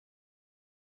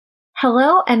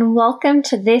Hello and welcome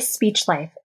to This Speech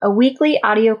Life, a weekly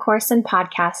audio course and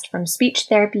podcast from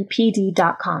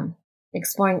speechtherapypd.com,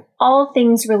 exploring all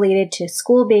things related to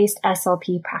school-based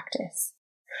SLP practice.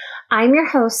 I'm your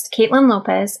host, Caitlin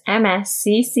Lopez, MS,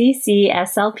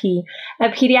 CCC-SLP, a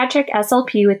pediatric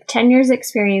SLP with 10 years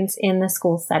experience in the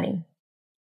school setting.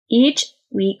 Each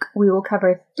week, we will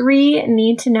cover 3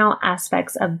 need-to-know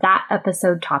aspects of that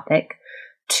episode topic,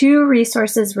 2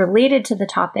 resources related to the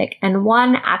topic, and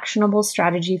 1 actionable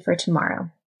strategy for tomorrow.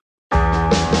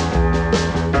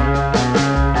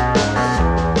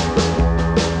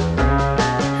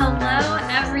 Hello,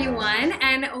 everyone,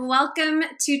 and welcome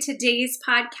to today's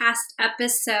podcast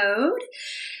episode.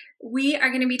 We are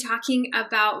going to be talking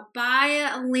about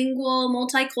bilingual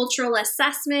multicultural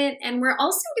assessment, and we're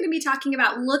also going to be talking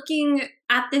about looking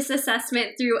at this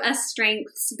assessment through a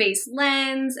strengths-based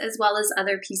lens, as well as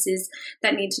other pieces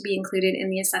that need to be included in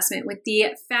the assessment with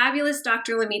the fabulous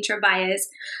Dr. Lamitra Baez.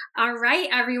 All right,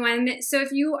 everyone. So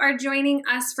if you are joining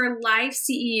us for live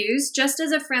CEUs, just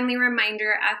as a friendly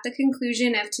reminder, at the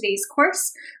conclusion of today's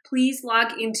course, please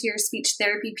log into your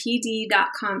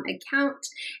speechtherapypd.com account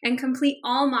and complete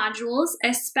all modules,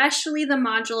 especially the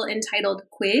module entitled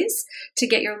Quiz, to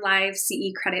get your live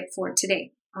CE credit for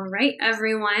today. All right,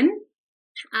 everyone.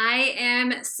 I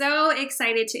am so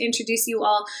excited to introduce you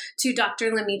all to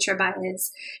Dr. Lamitra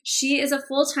Baez. She is a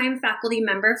full-time faculty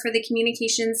member for the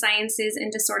Communication Sciences and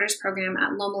Disorders program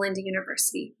at Loma Linda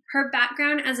University. Her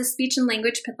background as a speech and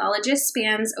language pathologist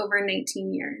spans over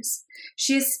 19 years.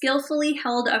 She has skillfully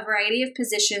held a variety of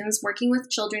positions working with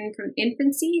children from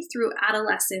infancy through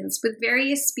adolescence with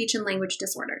various speech and language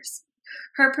disorders.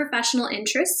 Her professional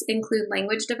interests include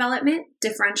language development,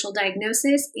 differential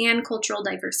diagnosis, and cultural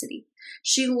diversity.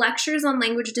 She lectures on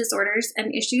language disorders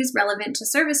and issues relevant to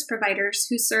service providers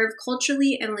who serve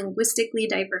culturally and linguistically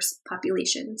diverse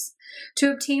populations.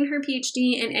 To obtain her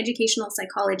PhD in educational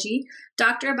psychology,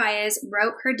 Dr. Baez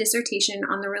wrote her dissertation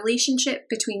on the relationship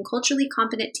between culturally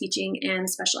competent teaching and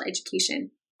special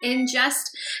education. In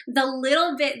just the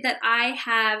little bit that I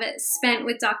have spent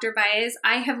with Dr. Baez,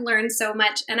 I have learned so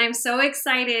much, and I'm so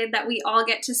excited that we all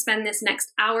get to spend this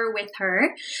next hour with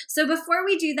her. So before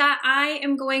we do that, I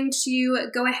am going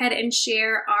to go ahead and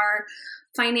share our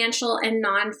financial and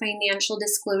non-financial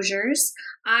disclosures.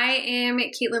 I am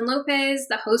Caitlin Lopez,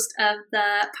 the host of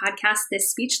the podcast This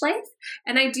Speech Life,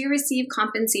 and I do receive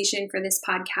compensation for this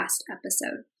podcast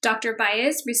episode. Dr.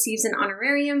 Baez receives an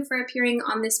honorarium for appearing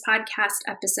on this podcast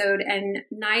episode, and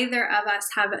neither of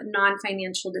us have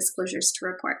non-financial disclosures to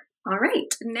report. All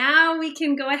right, now we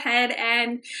can go ahead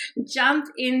and jump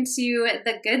into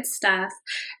the good stuff.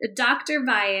 Dr.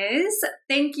 Baez,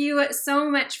 thank you so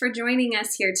much for joining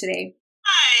us here today.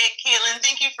 Hi, Caitlin.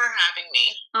 Thank you for having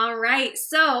me. All right.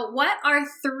 So what are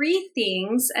 3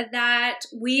 things that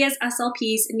we as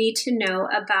SLPs need to know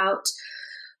about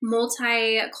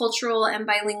multicultural and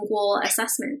bilingual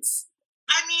assessments?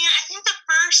 I think the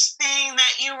first thing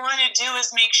that you want to do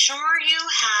is make sure you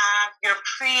have your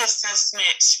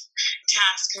pre-assessment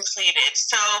task completed.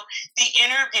 So the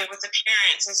interview with the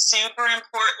parents is super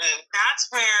important.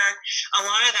 That's where a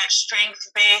lot of that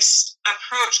strength-based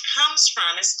approach comes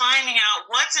from, is finding out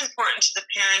what's important to the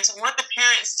parents and what the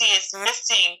parents see as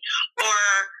missing or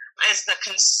as the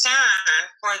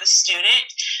concern for the student.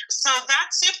 So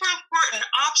that's super important.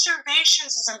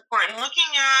 Observations is important.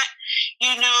 Looking at,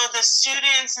 the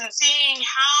students and seeing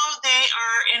how they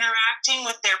are interacting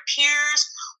with their peers,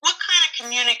 what kind of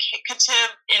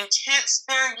communicative intents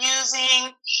they're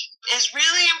using is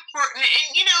really important.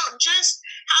 And, just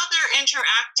how they're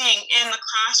interacting in the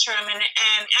classroom and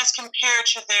as compared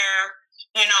to their,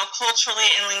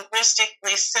 culturally and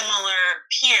linguistically similar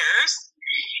peers.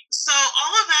 So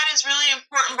all of that is really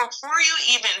important before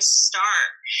you even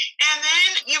start. And then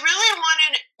you really want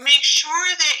to make sure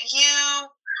that you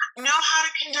know how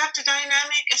to conduct a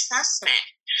dynamic assessment.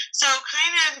 So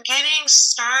kind of getting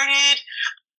started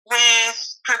with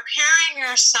preparing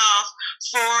yourself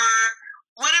for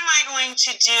what am I going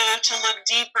to do to look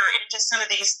deeper into some of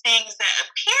these things that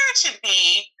appear to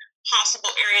be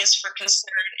possible areas for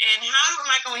concern, and how am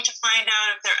I going to find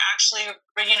out if they're actually,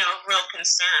 real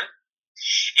concern.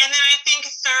 And then I think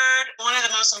third, one of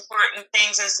the most important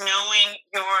things is knowing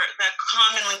the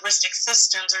common linguistic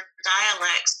systems or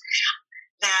dialects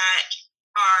that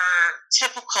are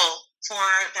typical for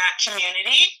that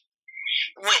community,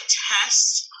 what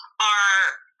tests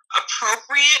are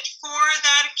appropriate for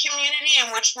that community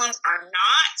and which ones are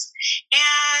not.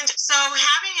 And so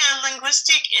having a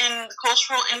linguistic and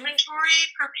cultural inventory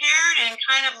prepared and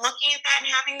kind of looking at that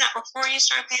and having that before you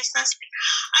start the assessment,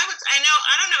 I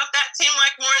don't know if that seemed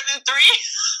like more than 3.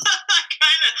 I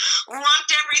kind of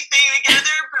lumped everything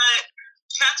together, but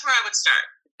that's where I would start.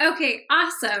 Okay,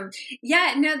 awesome.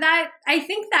 Yeah, no, I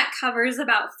think that covers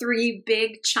about 3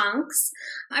 big chunks.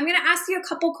 I'm going to ask you a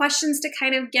couple questions to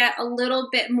kind of get a little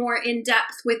bit more in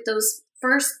depth with those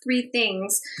first 3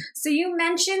 things. So you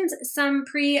mentioned some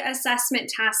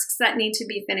pre-assessment tasks that need to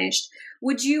be finished.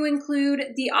 Would you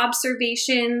include the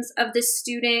observations of the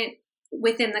student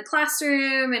within the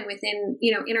classroom and within,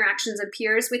 interactions of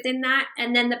peers within that,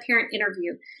 and then the parent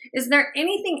interview? Is there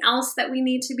anything else that we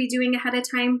need to be doing ahead of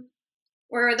time?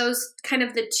 Or are those kind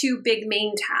of the 2 big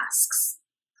main tasks?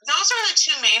 Those are the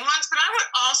 2 main ones, but I would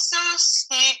also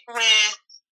speak with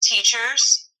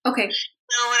teachers. Okay.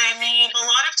 You know what I mean? A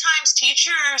lot of times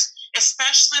teachers,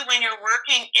 especially when you're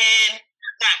working in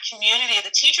that community,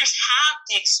 the teachers have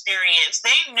the experience.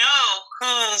 They know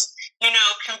who's,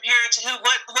 compared to who,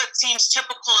 what seems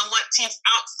typical and what seems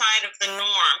outside of the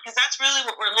norm. Because that's really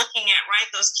what we're looking at, right?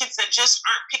 Those kids that just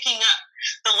aren't picking up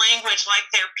the language like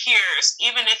their peers,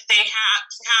 even if they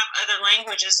have other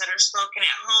languages that are spoken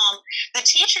at home. The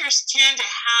teachers tend to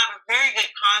have a very good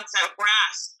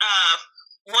grasp of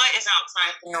what is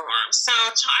outside the norm. So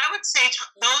I would say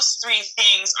those 3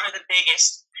 things are the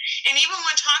biggest. And even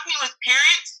when talking with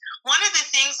parents, one of the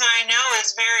things that I know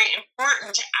is very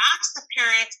important to ask the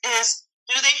parents is,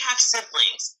 do they have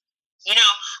siblings?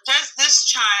 Does this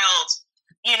child,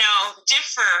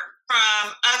 differ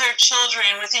from other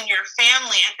children within your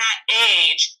family at that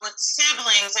age, with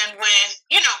siblings and with,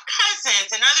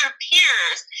 cousins and other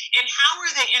peers? And how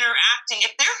are they interacting?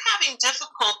 If they're having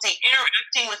difficulty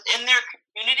interacting within their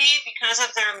community because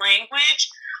of their language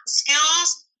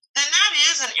skills, then that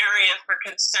is an area for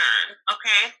concern,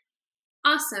 okay?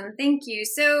 Awesome. Thank you.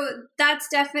 So that's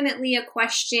definitely a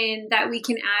question that we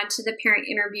can add to the parent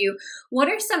interview. What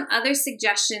are some other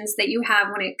suggestions that you have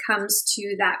when it comes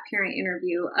to that parent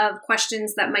interview of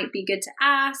questions that might be good to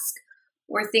ask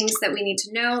or things that we need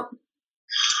to note?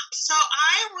 So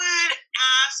I would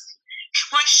ask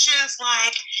questions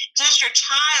like, does your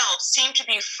child seem to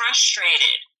be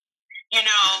frustrated,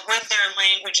 with their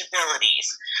language abilities?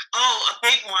 Oh, a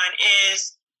big one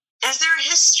is there a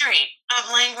history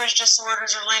of language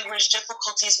disorders or language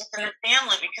difficulties within the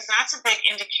family? Because that's a big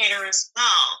indicator as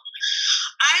well.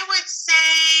 I would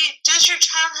say, does your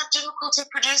child have difficulty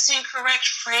producing correct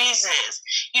phrases?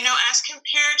 As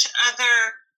compared to other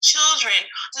children,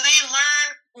 do they learn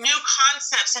new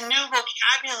concepts and new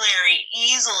vocabulary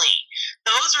easily?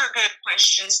 Those are good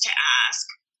questions to ask.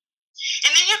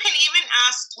 And then you can even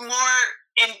ask more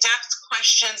in-depth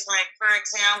questions like, for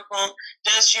example,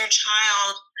 does your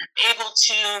child able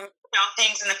to about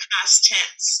things in the past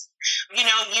tense?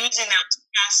 Using that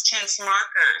past tense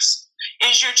markers.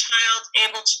 Is your child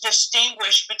able to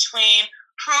distinguish between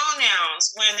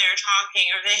pronouns when they're talking,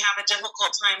 or they have a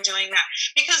difficult time doing that?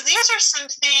 Because these are some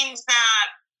things that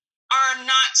are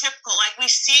not typical. Like we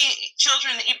see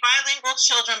children, bilingual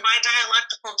children,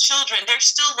 bidialectical children, they're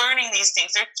still learning these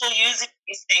things. They're still using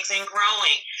these things and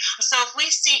growing. So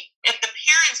if the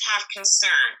parents have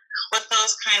concern with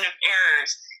those kind of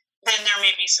errors, then there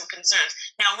may be some concerns.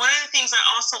 Now, one of the things I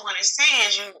also want to say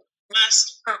is you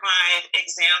must provide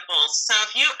examples. So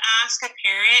if you ask a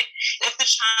parent if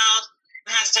the child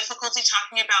has difficulty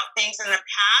talking about things in the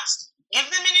past, give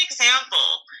them an example,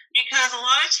 because a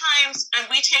lot of times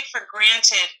we take for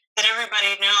granted that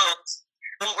everybody knows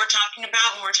what we're talking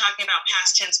about when we're talking about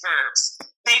past tense verbs.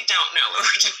 They don't know what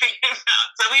we're talking about.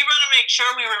 So we want to make sure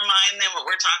we remind them what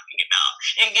we're talking about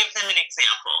and give them an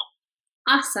example.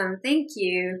 Awesome. Thank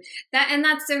you.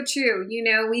 That's so true.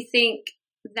 We think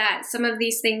that some of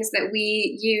these things that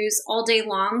we use all day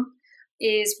long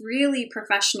is really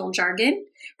professional jargon.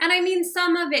 And I mean,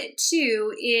 some of it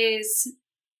too is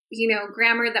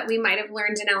grammar that we might have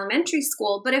learned in elementary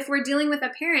school. But if we're dealing with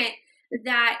a parent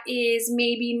that is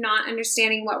maybe not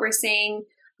understanding what we're saying,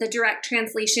 the direct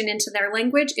translation into their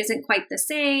language isn't quite the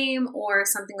same or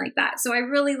something like that. So I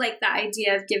really like the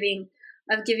idea of giving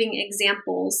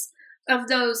examples of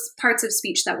those parts of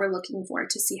speech that we're looking for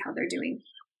to see how they're doing.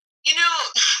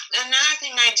 Another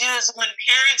thing I do is when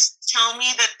parents tell me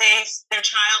that their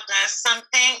child does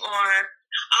something, or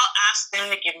I'll ask them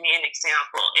to give me an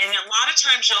example. And a lot of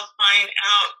times you'll find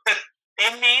out that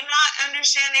they may not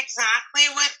understand exactly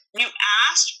what you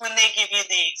asked when they give you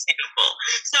the example.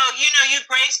 So, you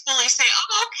gracefully say,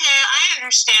 oh, okay, I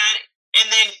understand. And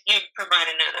then you provide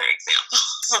another example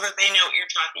so that they know what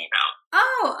you're talking about.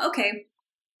 Oh, okay.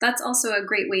 That's also a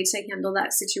great way to handle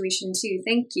that situation too.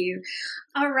 Thank you.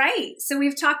 All right. So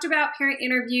we've talked about parent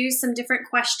interviews, some different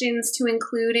questions to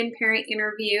include in parent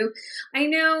interview. I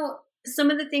know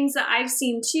some of the things that I've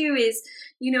seen too is,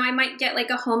 I might get like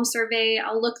a home survey.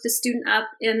 I'll look the student up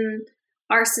in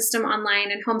our system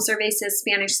online and home survey says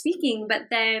Spanish speaking, but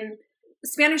then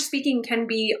Spanish speaking can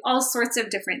be all sorts of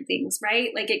different things,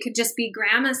 right? Like it could just be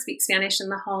grandma speaks Spanish in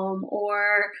the home,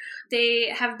 or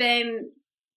the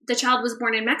child was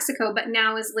born in Mexico, but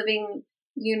now is living,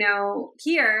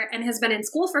 here and has been in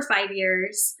school for 5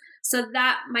 years. So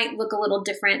that might look a little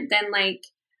different than like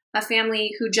a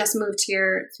family who just moved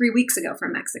here 3 weeks ago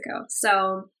from Mexico.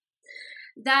 So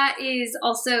that is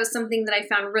also something that I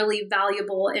found really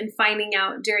valuable in finding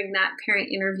out during that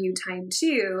parent interview time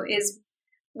too, is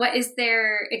what is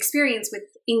their experience with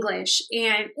English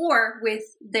or with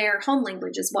their home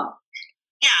language as well.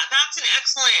 Yeah, that's an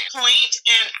excellent point.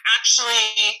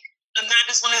 And that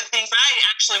is one of the things I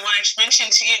actually wanted to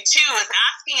mention to you too, is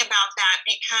asking about that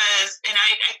because, and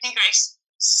I think I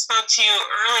spoke to you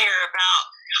earlier about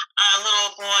a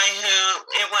little boy who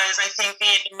I think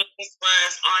Vietnamese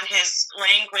was on his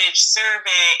language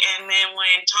survey. And then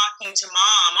when talking to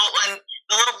mom, and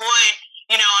the little boy,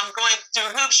 I'm going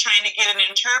through hoops trying to get an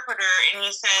interpreter, and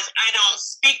he says, I don't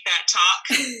speak that talk.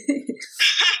 And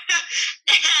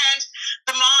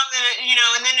the mom,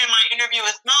 and then in my interview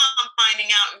with mom, finding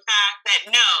out, in fact,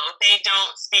 that no, they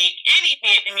don't speak any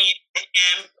Vietnamese to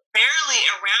him, barely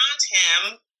around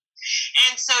him.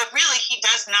 And so really he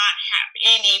does not have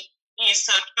any,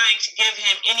 so trying to give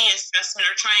him any assessment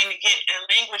or trying to get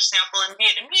a language sample in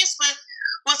Vietnamese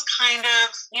was kind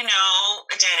of, a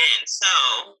dead end. So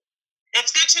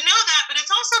it's good to know that, but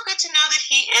it's also good to know that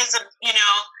he is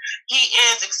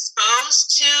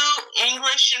exposed to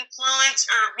English influence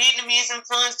or Vietnamese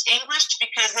influenced English,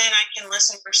 because then I can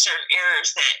listen for certain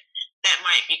errors that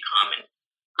might be common.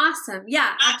 Awesome.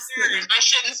 Yeah, absolutely. I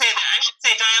shouldn't say that. I should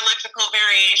say dialectical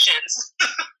variations.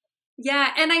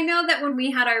 Yeah. And I know that when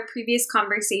we had our previous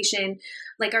conversation,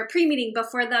 like our pre-meeting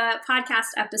before the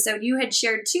podcast episode, you had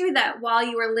shared too that while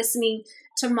you were listening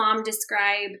to mom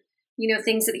describe,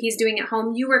 things that he's doing at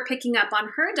home, you were picking up on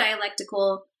her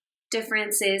dialectical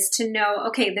differences to know,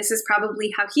 okay, this is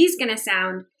probably how he's going to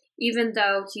sound, even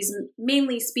though he's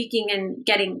mainly speaking and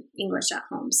getting English at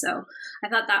home. So I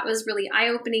thought that was really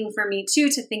eye-opening for me too,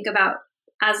 to think about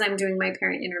as I'm doing my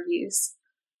parent interviews.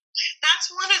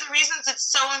 That's one of the reasons it's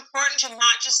so important to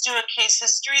not just do a case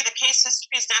history. The case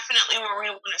history is definitely where we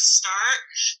want to start,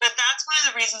 but that's one of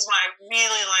the reasons why I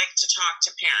really like to talk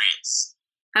to parents.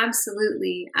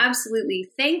 Absolutely. Absolutely.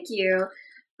 Thank you.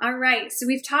 All right. So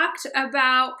we've talked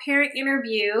about parent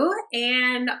interview,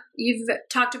 and you've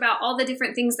talked about all the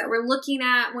different things that we're looking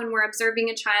at when we're observing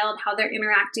a child, how they're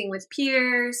interacting with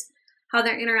peers, how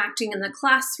they're interacting in the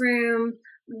classroom,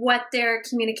 what their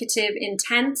communicative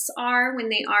intents are when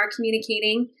they are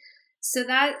communicating. So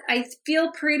that I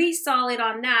feel pretty solid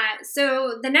on that.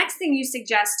 So the next thing you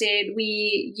suggested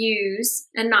we use,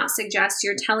 and not suggest,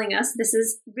 you're telling us this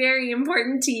is very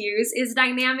important to use, is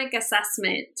dynamic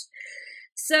assessment.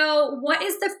 So what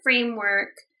is the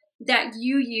framework that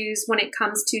you use when it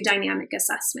comes to dynamic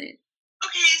assessment?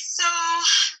 Okay, so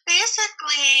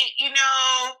basically,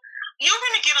 you're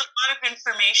going to get a lot of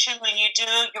information when you do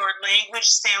your language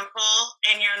sample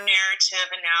and your narrative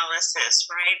analysis,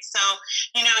 right? So,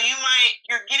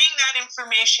 you're getting that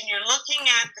information, you're looking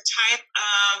at the type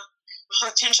of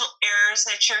potential errors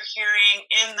that you're hearing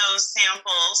in those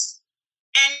samples,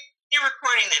 and you're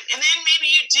recording them. And then maybe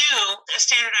you do a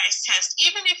standardized test,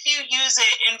 even if you use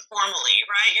it informally,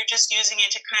 right? You're just using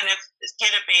it to kind of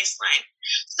get a baseline.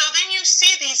 So then you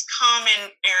see these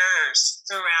common errors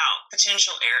throughout,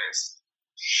 potential errors.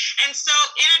 And so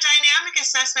in a dynamic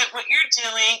assessment, what you're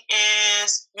doing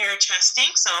is you're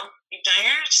testing. So you've done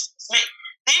your assessment,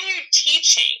 then you're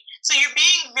teaching. So you're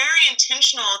being very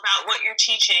intentional about what you're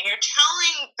teaching. You're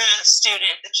telling the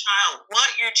student, the child,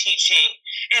 what you're teaching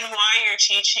and why you're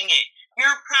teaching it.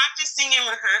 You're practicing and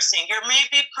rehearsing. You're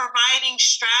maybe providing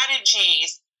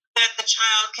strategies that the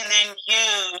child can then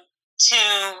use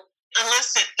to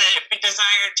elicit the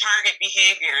desired target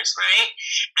behaviors, right?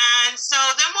 And so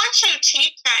then once you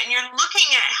teach that and you're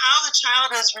looking at how the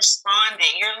child is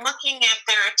responding, you're looking at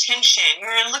their attention,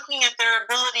 you're looking at their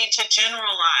ability to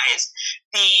generalize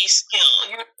the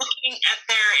skill, you're looking at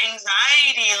their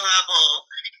anxiety level,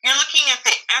 you're looking at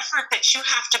the effort that you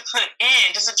have to put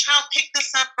in. Does a child pick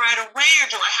this up right away,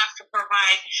 or do I have to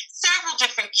provide several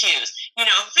different cues?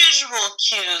 Visual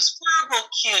cues, verbal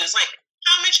cues, like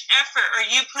how much effort are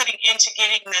you putting into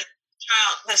getting the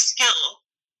child the skill?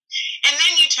 And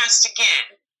then you test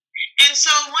again. And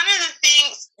so one of the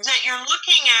things that you're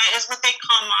looking at is what they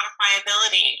call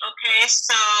modifiability. Okay,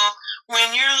 so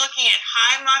when you're looking at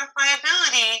high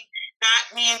modifiability,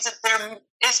 that means that there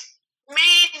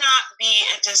may not be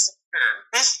a disorder.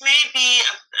 This may be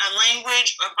a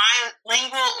language, a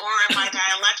bilingual or a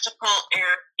bidialectical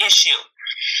issue.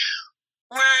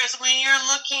 Whereas when you're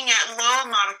looking at low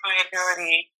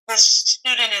modifiability, the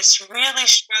student is really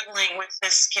struggling with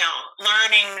this skill,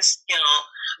 learning the skill,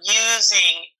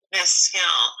 using this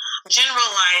skill,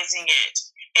 generalizing it,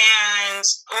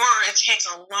 or it takes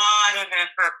a lot of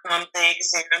effort from the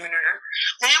examiner.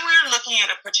 Then we're looking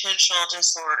at a potential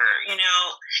disorder.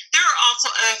 There are also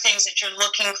other things that you're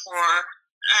looking for.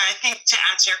 I think to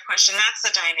answer your question, that's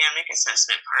the dynamic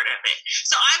assessment part of it.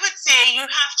 So I would say you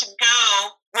have to go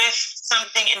with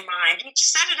something in mind. You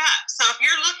set it up. So if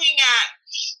you're looking at,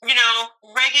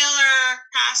 regular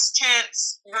past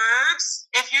tense verbs,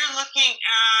 if you're looking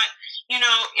at,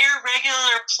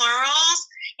 irregular plurals,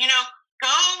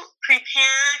 go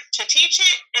prepared to teach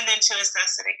it and then to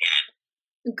assess it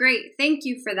again. Great. Thank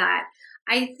you for that.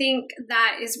 I think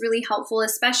that is really helpful,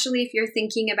 especially if you're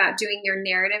thinking about doing your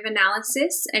narrative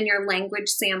analysis and your language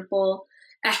sample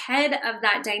ahead of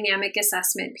that dynamic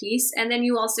assessment piece. And then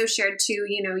you also shared too,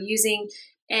 using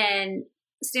an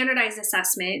standardized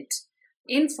assessment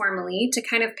informally to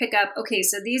kind of pick up, okay,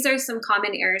 so these are some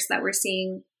common errors that we're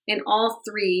seeing in all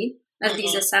three of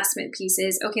these assessment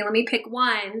pieces. Okay, let me pick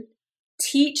one,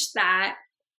 teach that,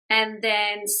 and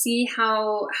then see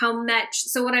how much.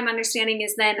 So what I'm understanding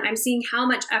is then I'm seeing how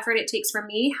much effort it takes from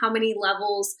me, how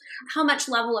much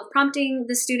level of prompting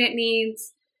the student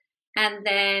needs, and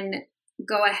then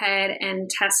go ahead and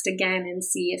test again and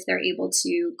see if they're able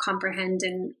to comprehend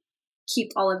and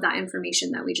keep all of that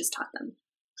information that we just taught them.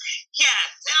 Yes.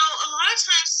 Now, a lot of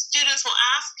times students will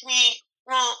ask me,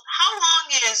 well, how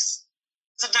long is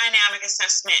the dynamic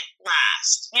assessment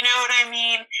last? You know what I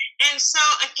mean? And so,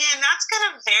 again, that's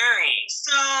going to vary.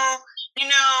 So,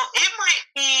 it might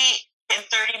be a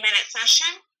 30-minute session.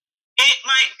 It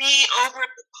might be over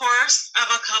the course of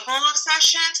a couple of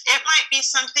sessions. It might be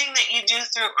something that you do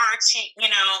through an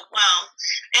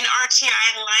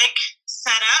RTI-like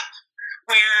setup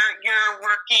where you're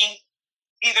working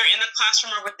either in the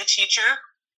classroom or with the teacher.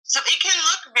 So it can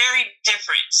look very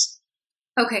different.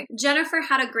 Okay, Jennifer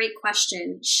had a great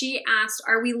question. She asked,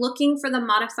 are we looking for the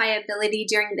modifiability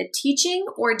during the teaching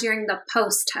or during the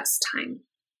post-test time?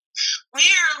 We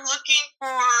are looking for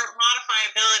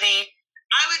modifiability,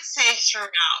 I would say,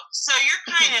 throughout. So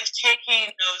you're kind of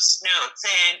taking those notes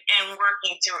and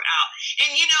working throughout.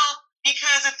 And,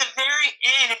 because at the very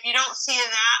end, if you don't see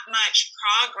that much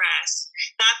progress,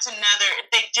 that's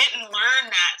they didn't learn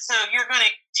that. So you're going to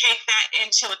take that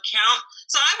into account.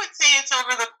 So I would say it's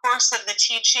over the course of the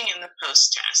teaching and the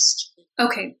post-test.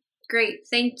 Okay, great.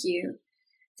 Thank you.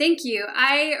 Thank you.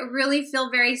 I really feel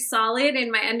very solid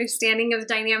in my understanding of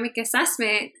dynamic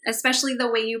assessment, especially the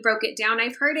way you broke it down.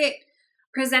 I've heard it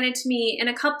presented to me in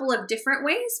a couple of different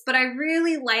ways, but I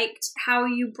really liked how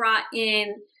you brought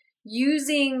in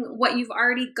using what you've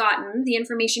already gotten, the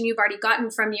information you've already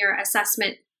gotten from your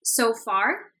assessment so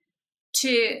far,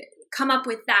 to come up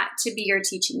with that to be your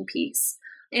teaching piece.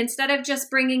 Instead of just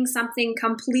bringing something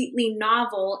completely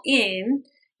novel in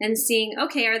and seeing,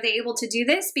 okay, are they able to do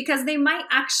this? Because they might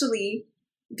actually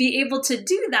be able to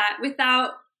do that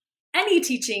without any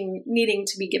teaching needing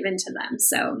to be given to them.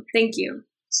 So thank you.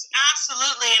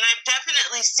 Absolutely. And I've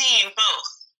definitely seen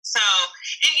both. So,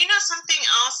 and something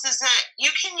else is that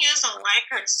you can use a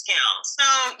Likert scale. So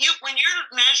when you're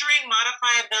measuring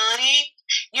modifiability,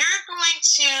 you're going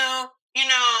to,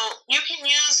 you can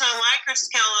use a Likert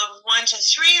scale of 1 to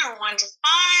 3 or 1 to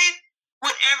 5,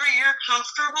 whatever you're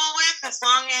comfortable with, as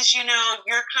long as,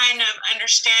 you're kind of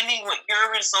understanding what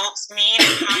your results mean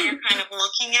and how you're kind of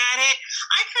looking at it.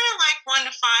 I kind of like 1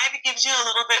 to 5. It gives you a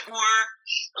little bit more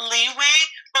leeway.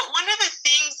 But one of the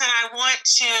things that I want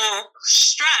to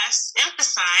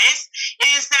emphasize,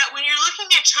 is that when you're looking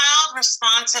at child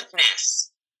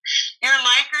responsiveness, your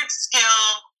Likert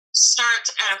scale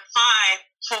starts at a 5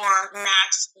 for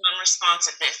maximum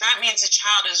responsiveness. That means the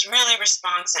child is really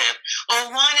responsive. A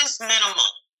 1 is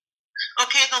minimal.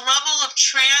 Okay, the level of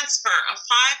transfer, a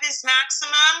 5 is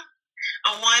maximum,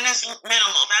 a 1 is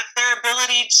minimal. That's their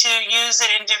ability to use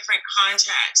it in different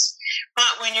contexts.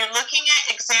 But when you're looking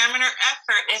at examiner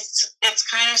effort, it's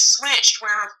kind of switched,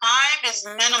 where a 5 is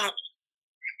minimal.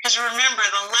 Because remember,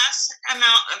 the less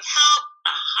amount of help,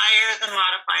 the higher the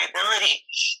modifiability.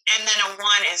 And then a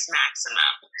 1 is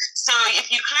maximum. So if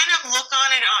you kind of look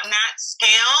on it on that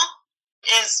scale,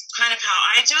 is kind of how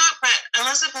I do it. But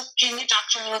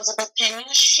Dr. Elizabeth Pena,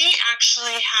 she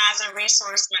actually has a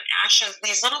resource on ASHA,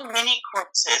 these little mini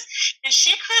courses. And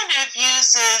she kind of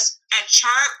uses a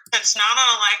chart that's not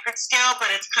on a Likert scale, but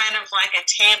it's kind of like a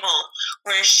table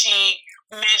where she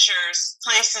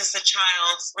places the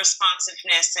child's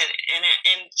responsiveness and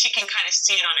she can kind of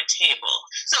see it on a table.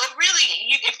 So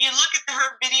really, if you look at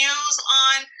her videos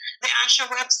on the ASHA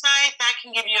website, that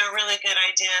can give you a really good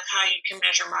idea of how you can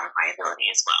measure modifiability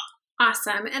as well.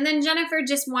 Awesome. And then Jennifer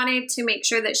just wanted to make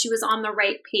sure that she was on the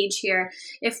right page here.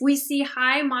 If we see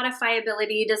high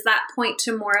modifiability, does that point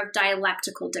to more of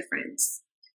dialectical difference?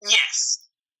 Yes.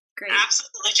 Great.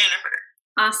 Absolutely, Jennifer.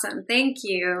 Awesome. Thank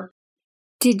you.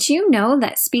 Did you know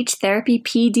that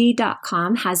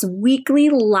SpeechTherapyPD.com has weekly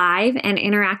live and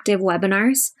interactive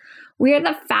webinars? We are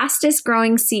the fastest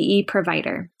growing CE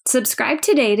provider. Subscribe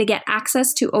today to get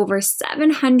access to over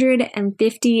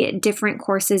 750 different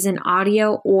courses in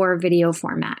audio or video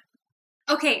format.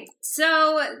 Okay,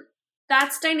 so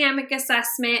that's dynamic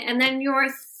assessment. And then your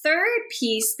third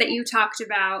piece that you talked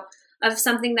about of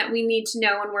something that we need to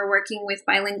know when we're working with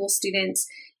bilingual students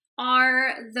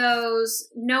are those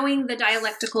knowing the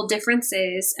dialectical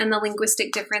differences and the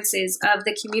linguistic differences of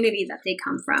the community that they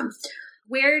come from.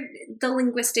 Where the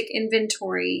linguistic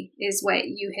inventory is what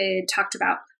you had talked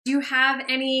about. Do you have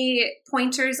any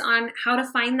pointers on how to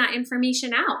find that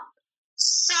information out?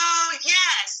 So,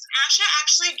 yes, ASHA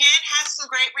actually, again, has some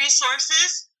great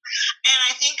resources. And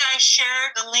I think I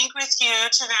shared the link with you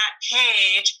to that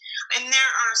page. And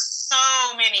there are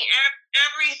so many,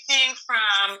 everything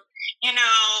from,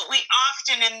 we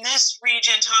often in this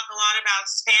region talk a lot about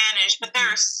Spanish, but there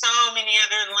are so many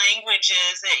other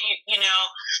languages that,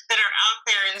 that are out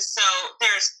there. And so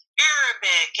there's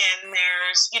Arabic and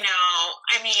there's,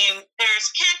 there's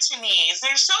Cantonese.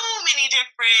 There's so many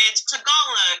different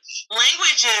Tagalog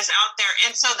languages out there.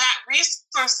 And so that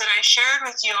resource that I shared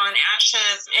with you on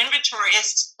ASHA's inventory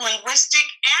is linguistic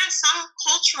and some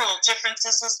cultural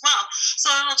differences as well.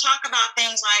 So it'll talk about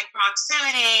things like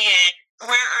proximity and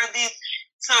where are these,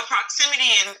 so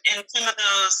proximity and some of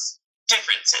those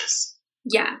differences.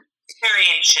 Yeah.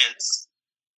 Variations.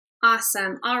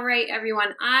 Awesome. All right,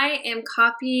 everyone. I am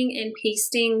copying and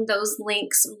pasting those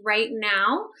links right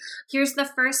now. Here's the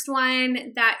first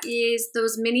one that is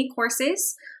those mini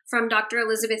courses from Dr.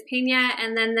 Elizabeth Pena.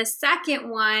 And then the second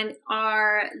one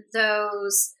are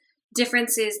those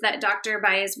differences that Dr.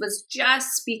 Baez was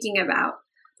just speaking about.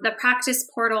 The practice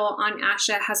portal on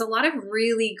ASHA has a lot of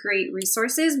really great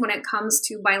resources when it comes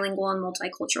to bilingual and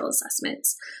multicultural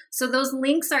assessments. So those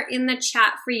links are in the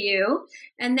chat for you.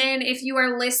 And then if you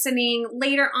are listening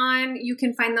later on, you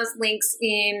can find those links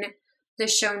in the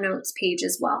show notes page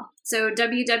as well. So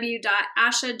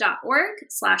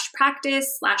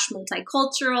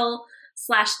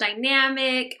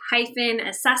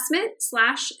www.asha.org/practice/multicultural/dynamic-assessment/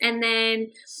 and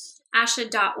then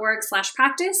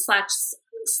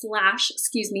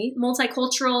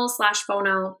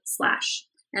asha.org/practice/multicultural/phono/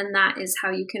 and that is how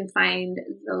you can find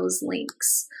those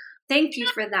links. Thank you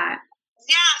for that.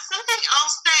 Yeah, something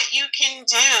else that you can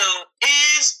do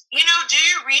is, do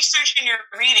your research and your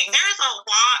reading. There's a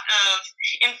lot of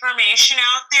information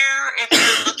out there if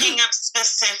you're looking up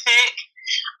specific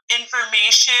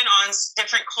information on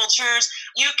different cultures.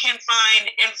 You can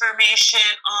find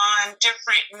information on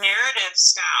different narrative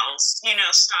styles,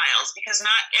 because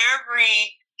not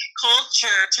every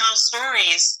culture tells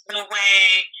stories the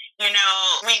way,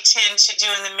 we tend to do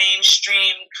in the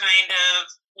mainstream kind of,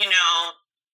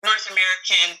 North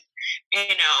American,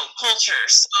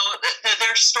 cultures. So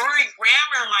their story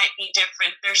grammar might be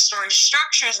different. Their story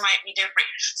structures might be different.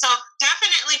 So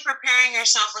definitely preparing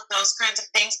yourself with those kinds of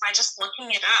things by just looking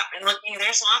it up and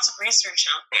there's lots of research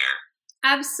out there.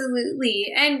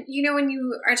 Absolutely. And, when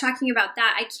you are talking about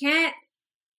that,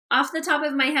 off the top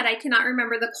of my head, I cannot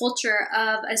remember the culture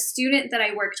of a student that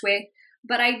I worked with,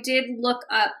 but I did look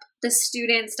up the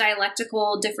students'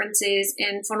 dialectical differences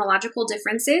and phonological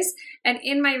differences. And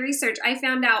in my research, I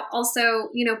found out also,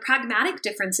 pragmatic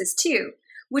differences too,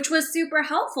 which was super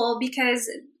helpful because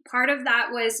part of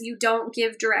that was you don't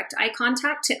give direct eye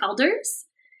contact to elders.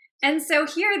 And so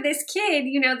here, this kid,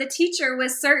 the teacher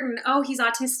was certain, oh, he's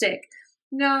autistic.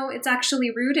 No, it's actually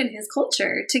rude in his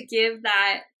culture to give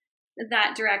that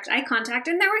direct eye contact.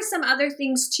 And there were some other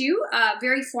things too,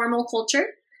 very formal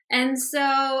culture. And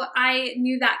so I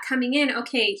knew that coming in,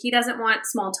 okay, he doesn't want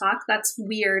small talk. That's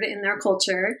weird in their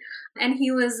culture. And he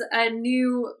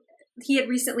had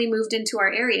recently moved into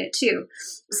our area too.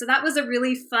 So that was a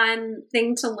really fun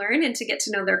thing to learn and to get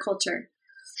to know their culture.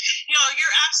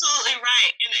 You're absolutely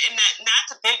right. And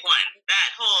that's a big one,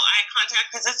 that whole eye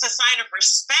contact, because it's a sign of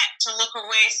respect to look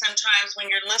away sometimes when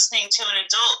you're listening to an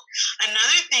adult.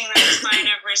 Another thing that's a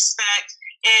sign of respect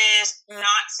is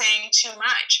not saying too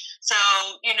much. So,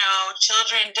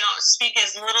 children don't speak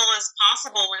as little as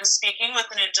possible when speaking with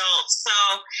an adult. So,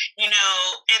 and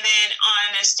then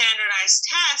on a standardized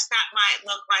test, that might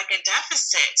look like a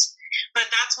deficit. But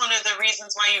that's one of the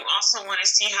reasons why you also want to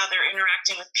see how they're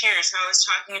interacting with peers. How I was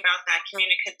talking about that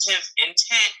communicative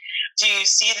intent. Do you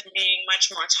see them being much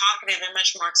more talkative and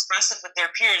much more expressive with their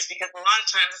peers? Because a lot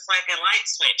of times it's like a light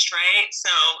switch, right?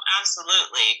 So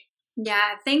absolutely.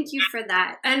 Yeah, thank you for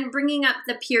that. And bringing up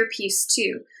the peer piece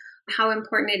too, how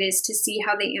important it is to see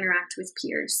how they interact with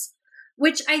peers,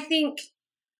 which I think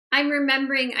I'm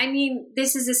remembering. I mean,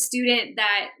 this is a student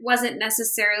that wasn't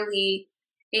necessarily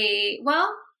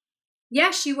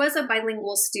she was a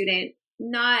bilingual student,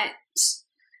 not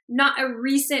a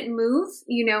recent move,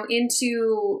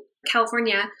 into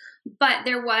California, but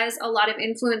there was a lot of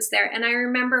influence there. And I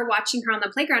remember watching her on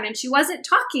the playground, and she wasn't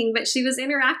talking, but she was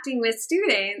interacting with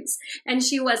students, and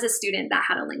she was a student that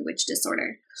had a language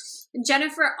disorder.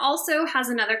 Jennifer also has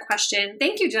another question.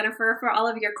 Thank you, Jennifer, for all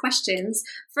of your questions.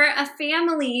 For a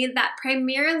family that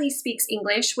primarily speaks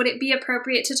English, would it be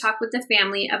appropriate to talk with the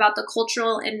family about the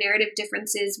cultural and narrative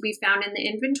differences we found in the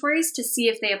inventories to see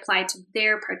if they apply to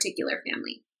their particular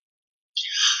family?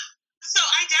 So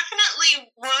I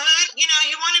definitely would.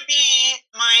 You want to be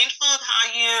mindful of how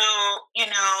you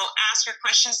ask your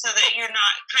questions so that you're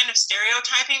not kind of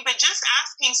stereotyping, but just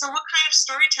asking, so what kind of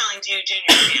storytelling do you do in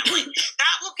your family?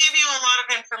 That will give you a lot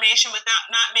of information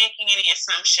without not making any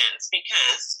assumptions,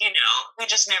 because, we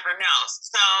just never know.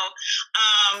 So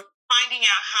finding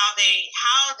out how they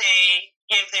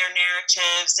give their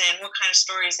narratives and what kind of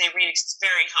stories they read is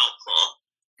very helpful.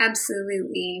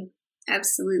 Absolutely.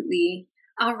 Absolutely.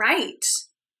 All right.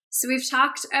 So we've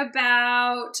talked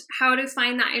about how to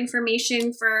find that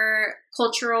information for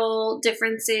cultural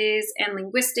differences and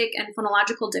linguistic and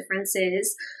phonological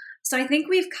differences. So I think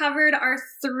we've covered our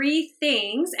 3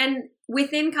 things. And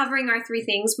within covering our 3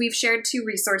 things, we've shared 2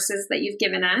 resources that you've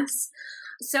given us.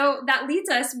 So that leads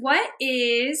us, what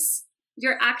is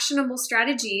your actionable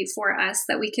strategy for us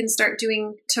that we can start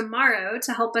doing tomorrow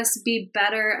to help us be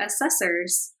better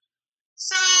assessors?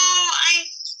 So I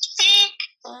think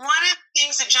one of the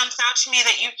things that jumps out to me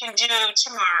that you can do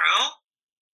tomorrow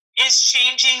is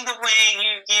changing the way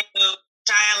you view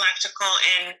dialectical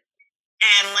and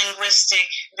linguistic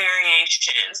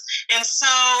variations. And so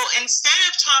instead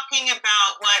of talking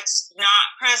about what's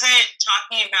not present,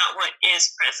 talking about what is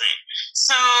present.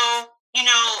 So,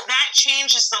 that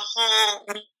changes the whole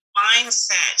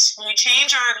mindset. When we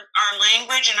change our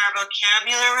language and our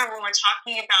vocabulary when we're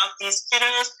talking about these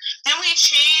kiddos, then we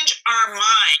change our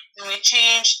mind and we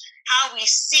change how we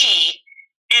see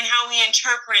and how we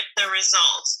interpret the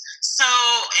results. So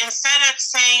instead of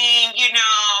saying,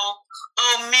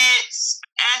 omit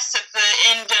S at the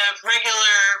end of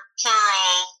regular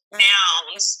plural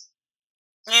nouns,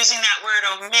 using that word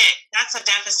omit, that's a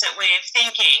deficit way of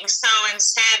thinking. So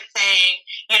instead saying,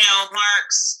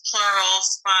 marks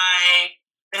plurals by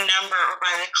the number or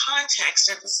by the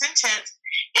context of the sentence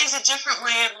is a different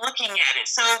way of looking at it.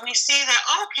 So we see that,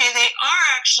 okay, they are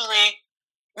actually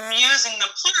using the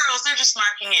plurals, they're just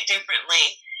marking it differently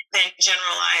than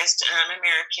generalized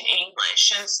American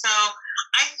English. And so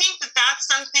I think that that's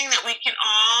something that we can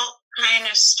all kind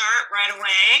of start right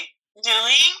away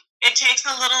doing. It takes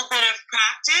a little bit of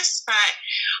practice,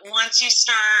 but once you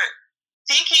start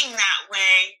thinking that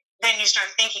way, then you start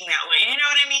thinking that way. You know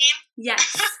what I mean?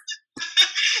 Yes.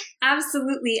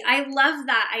 Absolutely. I love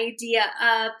that idea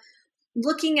of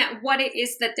looking at what it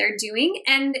is that they're doing.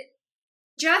 And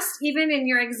just even in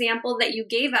your example that you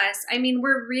gave us, I mean,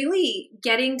 we're really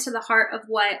getting to the heart of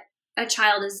what a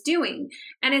child is doing.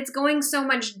 And it's going so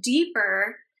much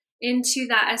deeper into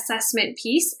that assessment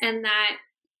piece, and that,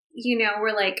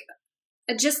 we're like,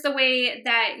 just the way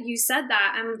that you said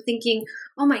that, I'm thinking,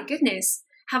 oh my goodness,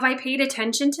 have I paid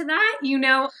attention to that?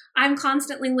 I'm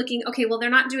constantly looking, okay, well, they're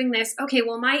not doing this. Okay,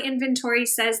 well, my inventory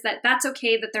says that that's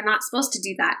okay, that they're not supposed to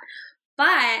do that.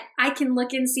 But I can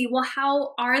look and see, well,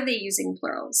 how are they using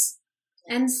plurals?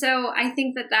 And so I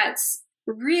think that that's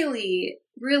really,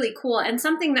 really cool, and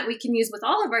something that we can use with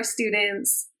all of our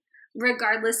students,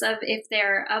 regardless of if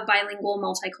they're a bilingual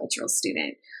multicultural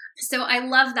student. So I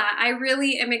love that. I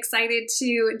really am excited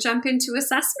to jump into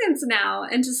assessments now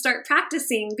and to start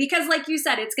practicing, because like you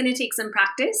said, it's going to take some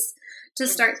practice to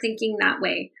start thinking that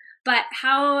way. But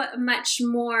how much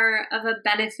more of a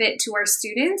benefit to our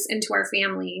students and to our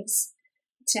families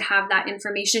to have that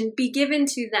information be given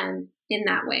to them in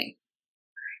that way.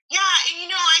 Yeah,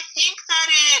 and I think that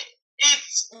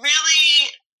it's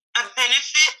really a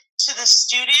benefit to the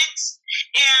students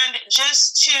and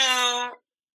just to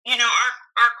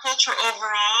our culture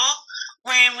overall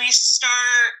when we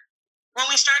start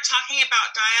talking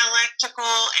about dialectical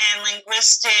and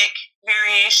linguistic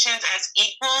variations as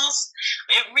equals.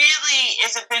 It really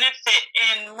is a benefit,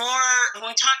 and more when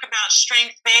we talk about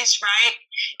strength-based, right?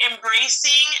 It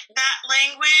embracing that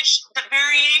language, the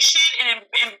variation, and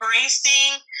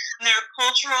embracing their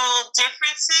cultural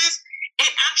differences,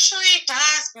 it actually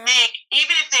does make,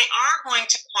 even if they are going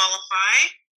to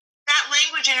qualify, that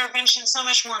language intervention so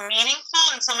much more meaningful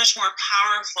and so much more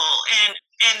powerful, and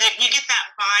that you get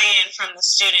that buy-in from the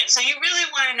student. So you really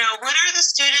want to know, what are the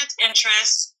students'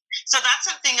 interests? So that's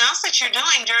something else that you're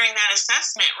doing during that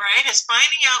assessment, right? Is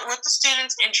finding out what the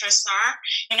students' interests are.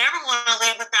 You never want to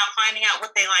leave without finding out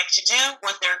what they like to do,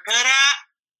 what they're good at.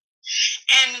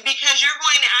 And because you're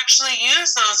going to actually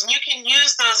use those, and you can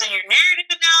use those in your narrative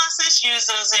analysis, use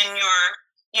those in your,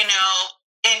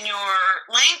 in your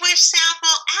language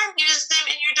sample, and use them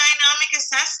in your dynamic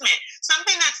assessment.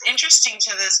 Something that's interesting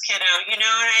to this kiddo, you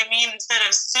know what I mean? Instead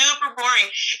of super boring.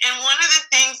 And one of the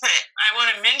things that I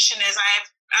want to mention is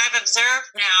I've observed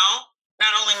now,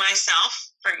 not only myself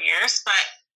for years, but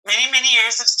many, many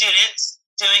years of students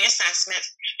doing assessments,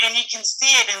 and you can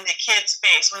see it in the kid's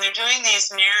face when they're doing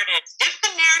these narratives. If the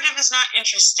narrative is not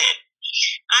interested,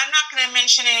 I'm not going to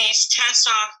mention any test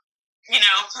off, I'm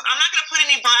not going to put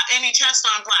any test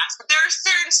on blast, but there are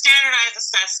certain standardized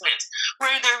assessments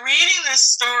where they're reading this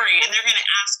story and they're going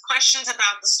to ask questions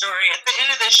about the story at the end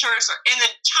of the short story, and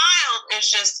the child is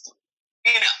just,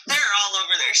 they're all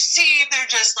over their seat. They're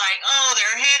just like,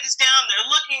 their head is down. They're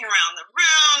looking around the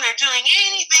room. They're doing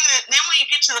anything. And then when you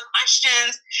get to the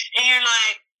questions and you're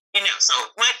like, so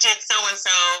what did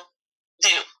so-and-so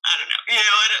do? I don't know.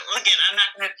 I'm not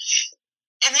going to,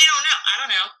 and they don't know. I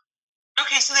don't know.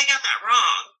 Okay, so they got that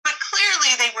wrong. But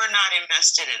clearly they were not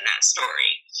invested in that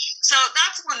story. So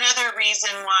that's one other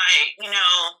reason why,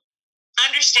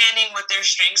 understanding what their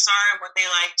strengths are and what they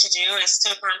like to do is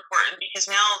super important, because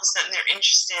now all of a sudden they're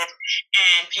interested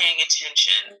and paying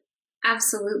attention.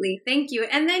 Absolutely. Thank you.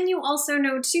 And then you also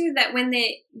know too that when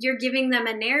you're giving them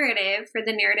a narrative for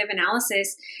the narrative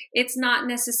analysis, it's not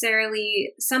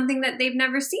necessarily something that they've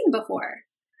never seen before.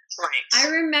 Right. I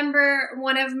remember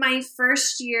one of my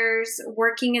first years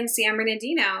working in San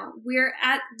Bernardino. We're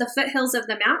at the foothills of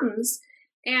the mountains,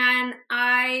 and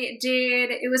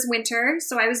it was winter,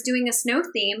 so I was doing a snow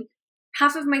theme.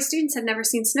 Half of my students had never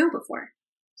seen snow before.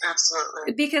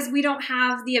 Absolutely. Because we don't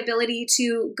have the ability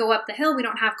to go up the hill. We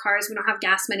don't have cars. We don't have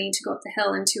gas money to go up the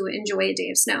hill and to enjoy a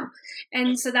day of snow.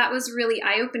 And so that was really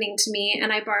eye-opening to me.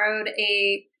 And I borrowed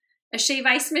a shave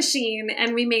ice machine,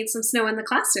 and we made some snow in the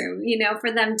classroom,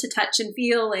 for them to touch and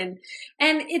feel. And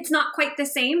it's not quite the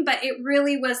same, but it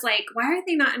really was like, why are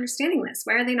they not understanding this?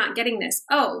 Why are they not getting this?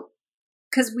 Oh,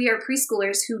 because we are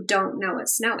preschoolers who don't know what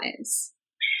snow is.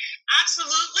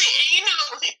 Absolutely. And,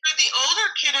 for the older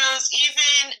kiddos,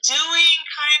 even doing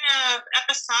kind of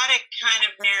episodic kind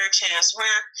of narratives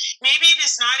where maybe it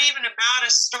is not even about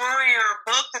a story or a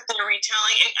book that they're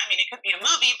retelling. It could be a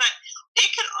movie, but it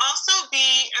could also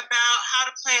be about how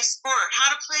to play a sport, how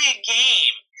to play a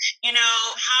game,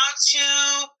 how to,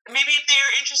 maybe if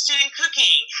they're interested in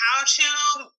cooking, how to,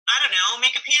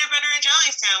 make a peanut butter and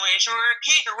jelly sandwich or a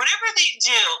cake or whatever they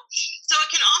do. So it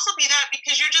can also be that,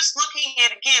 because you're just looking at,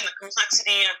 again, the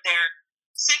complexity of their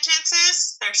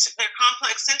sentences, their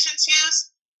complex sentence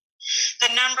use, the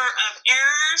number of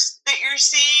errors that you're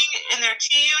seeing in their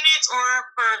T units, or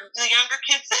for the younger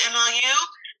kids, the MLU.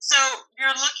 So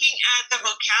you're looking at the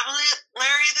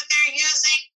vocabulary that they're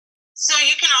using. So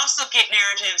you can also get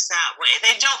narratives that way.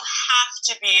 They don't have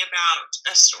to be about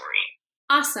a story.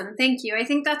 Awesome. Thank you. I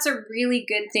think that's a really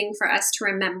good thing for us to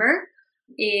remember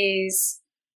is,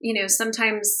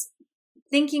 sometimes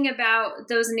thinking about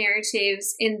those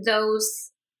narratives in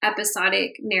those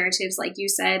episodic narratives, like you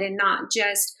said, and not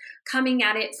just coming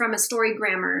at it from a story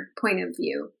grammar point of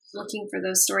view, looking for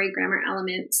those story grammar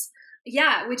elements.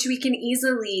 Yeah, which we can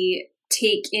easily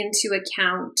take into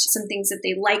account some things that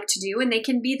they like to do, and they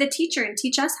can be the teacher and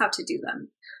teach us how to do them,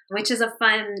 which is a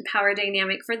fun power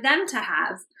dynamic for them to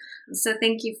have. So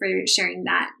thank you for sharing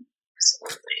that.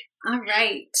 Absolutely. All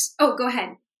right. Oh, go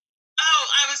ahead. Oh,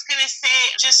 I was going to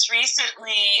say, just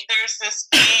recently, there's this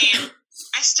game.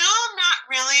 I still am not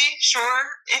really sure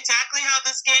exactly how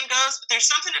this game goes, but there's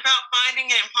something about finding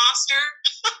an imposter.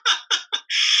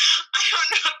 I don't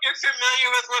know if you're familiar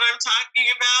with what I'm talking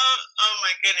about. Oh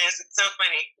my goodness, it's so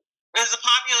funny. It was a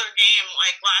popular game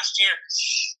like last year.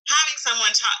 Having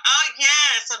someone talk, oh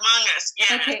yes, Among Us,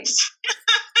 yes. Okay.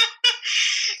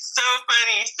 So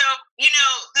funny. So,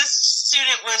 this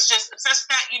student was just obsessed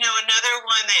with that. Another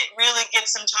one that really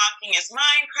gets them talking is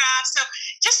Minecraft. So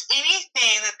just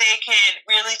anything that they can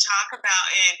really talk about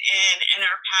and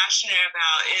are passionate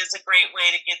about is a great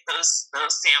way to get those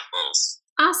samples.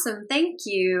 Awesome. Thank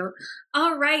you.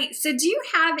 All right. So do you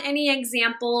have any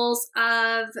examples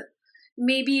of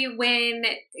maybe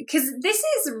because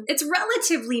it's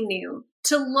relatively new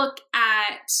to look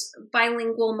at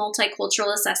bilingual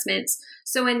multicultural assessments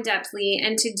so in-depthly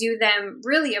and to do them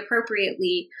really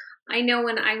appropriately. I know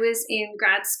when I was in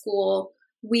grad school,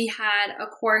 we had a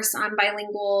course on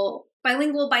bilingual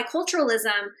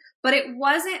biculturalism, but it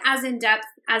wasn't as in-depth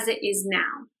as it is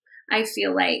now, I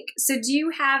feel like. So do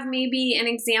you have maybe an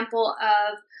example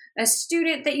of a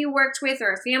student that you worked with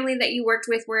or a family that you worked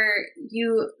with where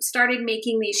you started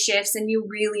making these shifts and you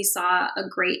really saw a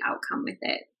great outcome with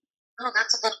it? Oh,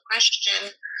 that's a good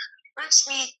question. Let's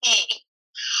me think.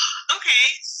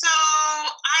 Okay, so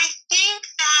I think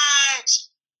that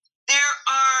there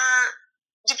are,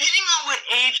 depending on what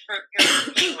age group you're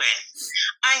working with,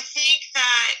 I think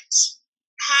that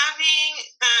having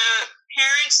the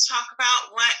parents talk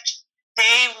about what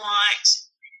they want,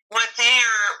 what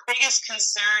their biggest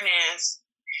concern is,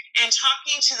 and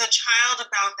talking to the child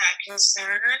about that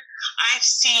concern, I've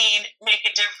seen make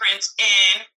a difference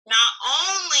in not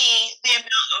only the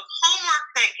amount of homework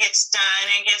that gets done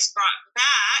and gets brought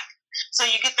back, so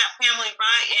you get that family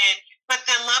buy-in, but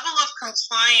the level of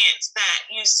compliance that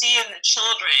you see in the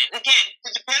children. Again,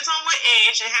 it depends on what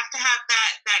age. They have to have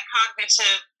that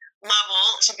cognitive level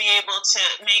to be able to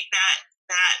make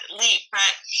that leap.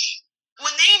 But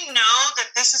when they know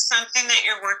that this is something that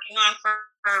you're working on for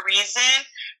a reason,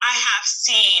 I have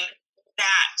seen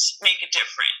that make a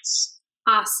difference.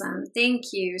 Awesome.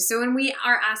 Thank you. So when we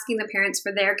are asking the parents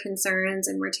for their concerns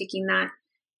and we're taking that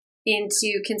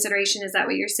into consideration, is that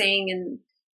what you're saying? And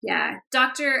yeah,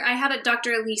 I had a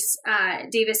Dr. Elise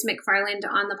Davis McFarland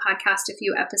on the podcast a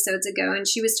few episodes ago, and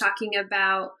she was talking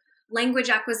about language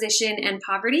acquisition and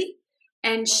poverty.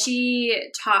 And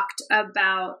she talked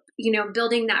about,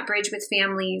 building that bridge with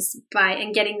families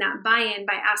and getting that buy-in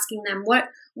by asking them, what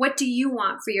do you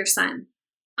want for your son?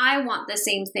 I want the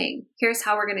same thing. Here's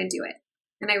how we're going to do it.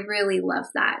 And I really love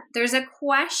that. There's a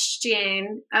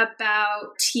question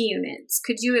about T units.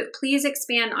 Could you please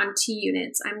expand on T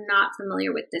units? I'm not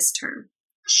familiar with this term.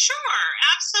 Sure,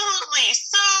 absolutely.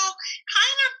 So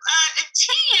kind of a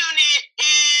T unit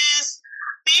is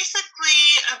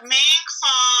basically a main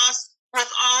clause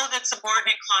with all of its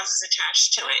subordinate clauses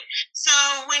attached to it. So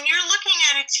when you're looking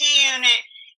at a T unit,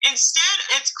 instead,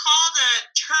 it's called a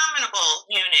terminable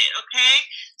unit, okay?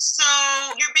 So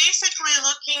you're basically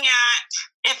looking at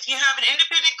if you have an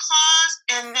independent clause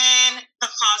and then the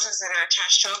clauses that are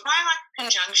attached to it by like a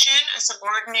conjunction, a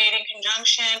subordinating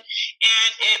conjunction,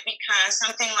 and it becomes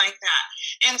something like that.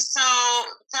 And so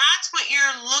that's what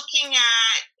you're looking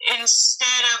at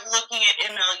instead of looking at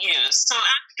MLUs. So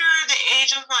after the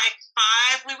age of like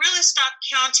 5, we really stopped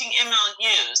counting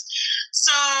MLUs.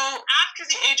 So after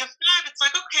the age of 5, it's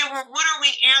like, okay, well, what are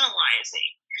we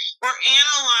analyzing? We're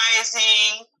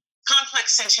analyzing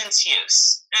complex sentence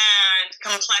use and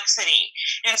complexity.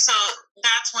 And so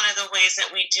that's one of the ways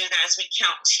that we do that is we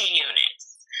count T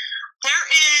units. There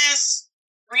is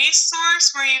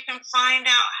resource where you can find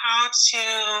out how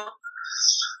to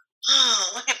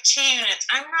look at T units.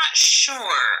 I'm not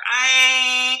sure.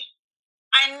 I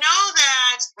know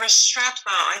that Restrepo,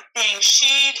 I think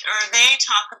they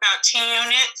talk about T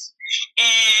units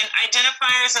and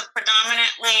identifiers of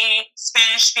predominantly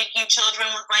Spanish-speaking children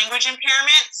with language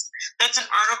impairments. That's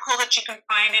an article that you can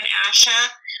find in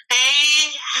ASHA.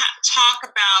 They talk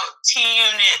about T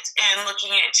units and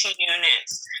looking at T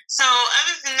units. So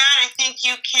other than that, I think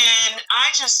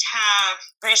I just have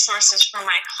resources for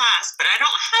my class, but I don't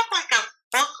have like a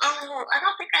book. I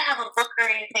don't think I have a book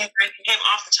or anything that I can give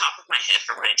off the top of my head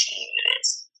for what a T unit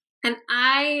is. And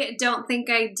I don't think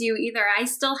I do either. I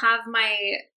still have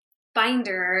my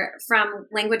binder from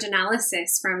language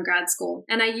analysis from grad school.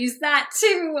 And I use that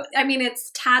too. I mean,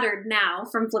 it's tattered now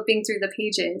from flipping through the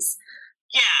pages.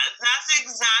 Yeah, that's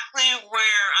exactly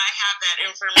where I have that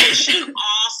information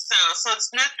also. So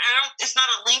it's not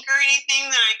a link or anything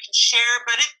that I can share,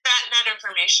 but that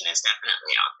information is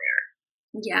definitely out there.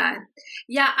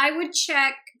 Yeah, I would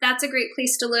check. That's a great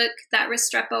place to look, that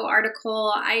Restrepo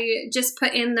article. I just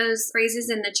put in those phrases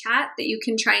in the chat that you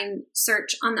can try and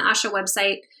search on the ASHA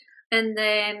website. And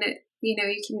then, you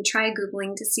can try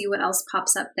Googling to see what else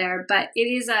pops up there. But it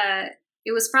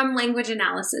was from language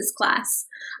analysis class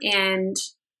and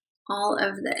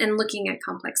and looking at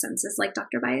complex sentences like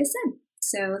Dr. Baez said.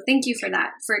 So thank you for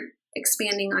that, for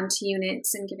expanding onto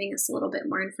units and giving us a little bit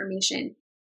more information.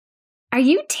 Are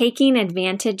you taking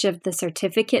advantage of the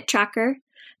certificate tracker?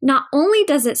 Not only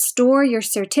does it store your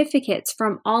certificates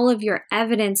from all of your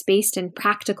evidence-based and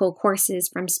practical courses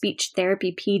from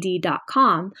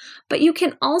speechtherapypd.com, but you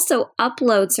can also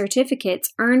upload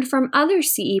certificates earned from other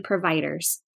CE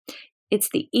providers. It's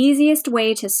the easiest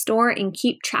way to store and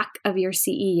keep track of your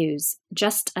CEUs.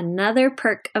 Just another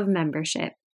perk of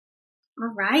membership.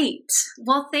 All right.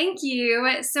 Well, thank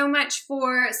you so much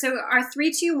so our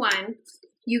 3-2-1,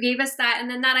 you gave us that. And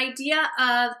then that idea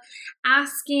of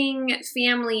asking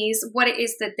families what it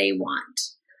is that they want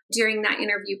during that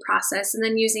interview process, and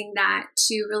then using that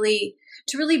to really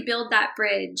build that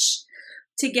bridge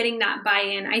to getting that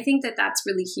buy-in. I think that that's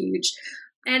really huge.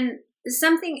 And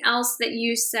something else that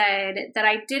you said that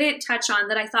I didn't touch on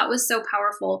that I thought was so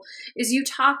powerful is you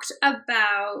talked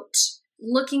about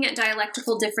looking at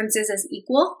dialectical differences as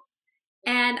equal.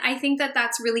 And I think that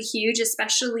that's really huge,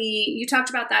 especially, you talked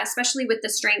about that, especially with the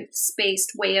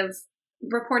strengths-based way of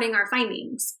reporting our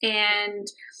findings and,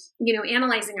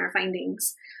 analyzing our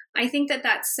findings. I think that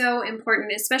that's so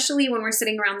important, especially when we're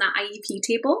sitting around that IEP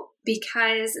table,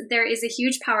 because there is a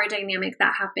huge power dynamic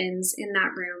that happens in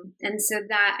that room. And so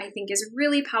that I think is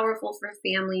really powerful for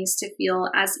families to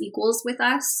feel as equals with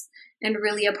us and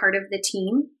really a part of the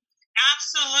team.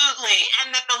 Absolutely.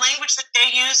 And that the language that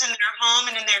they use in their home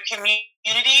and in their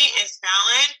community is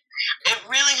valid.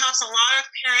 It really helps a lot of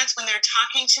parents when they're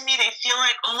talking to me. They feel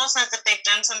like almost as if they've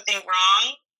done something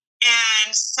wrong.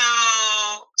 And so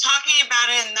talking about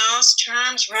it in those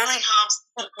terms really helps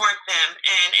support them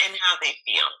and how they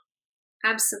feel.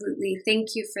 Absolutely.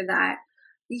 Thank you for that.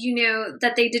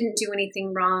 That they didn't do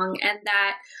anything wrong, and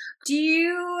that do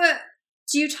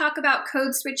you talk about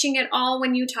code switching at all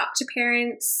when you talk to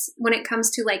parents when it comes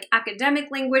to like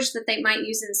academic language that they might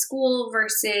use in school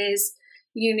versus,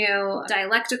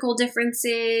 dialectical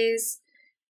differences?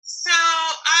 So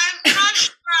I'm not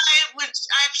sure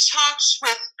I've talked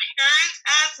with parents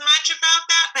as much about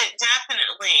that, but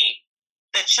definitely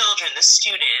the children, the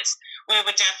students, we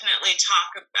would definitely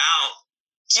talk about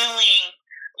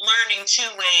learning two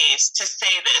ways to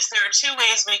say this. There are two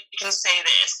ways we can say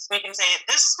this. We can say it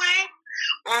this way,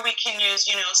 or we can use,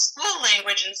 school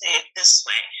language and say it this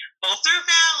way. Both are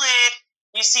valid.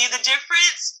 You see the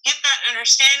difference, get that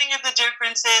understanding of the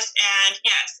differences, and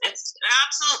yes, it's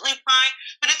absolutely fine,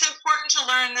 but it's important to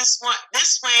learn this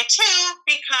way too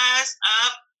because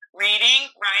of reading,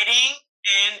 writing,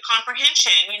 and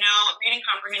comprehension, reading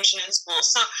comprehension in school.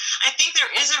 So I think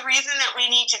there is a reason that we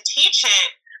need to teach it,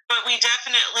 but we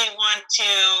definitely want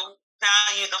to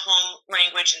value the home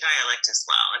language and dialect as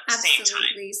well at the same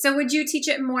time. So would you teach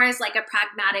it more as like a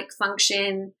pragmatic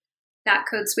function, that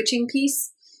code switching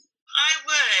piece? I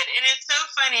would, and it's so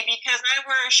funny because I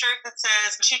wear a shirt that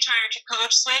says "Too tired to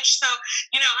code switch." So,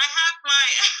 I have my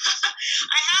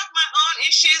I have my own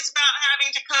issues about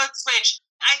having to code switch.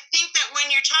 I think that when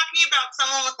you're talking about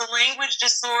someone with a language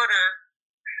disorder,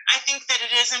 I think that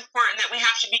it is important that we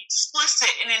have to be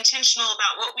explicit and intentional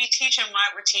about what we teach and why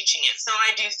we're teaching it. So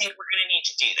I do think we're going to need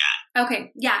to do that.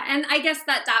 Okay, yeah, and I guess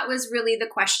that was really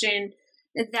the question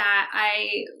that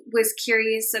I was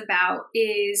curious about,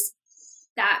 is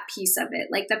that piece of it,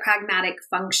 like the pragmatic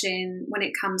function when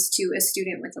it comes to a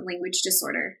student with a language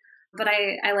disorder. But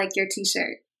I like your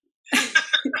t-shirt.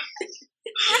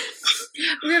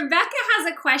 Rebecca has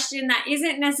a question that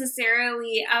isn't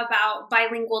necessarily about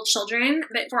bilingual children,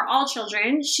 but for all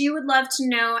children. She would love to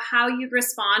know how you'd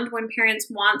respond when parents'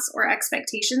 wants or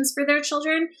expectations for their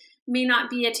children may not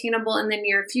be attainable in the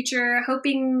near future,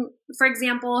 hoping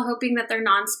that their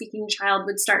non-speaking child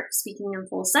would start speaking in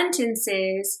full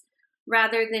sentences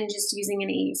rather than just using an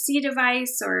AAC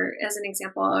device or as an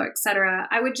example, etc.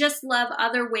 I would just love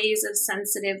other ways of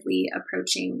sensitively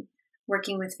approaching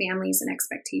working with families and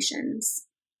expectations.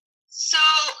 So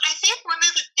I think one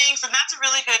of the things, and that's a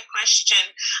really good question,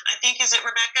 I think, is it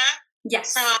Rebecca?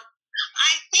 Yes. So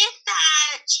I think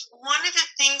that one of the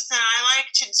things that I like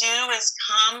to do is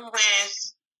come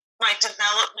with like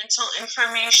developmental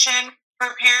information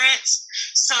for parents.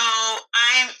 So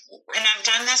I've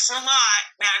done this a lot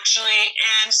actually.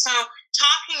 And so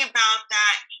talking about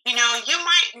that, you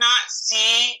might not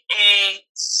see a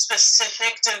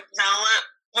specific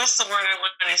what's the word I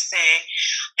want to say?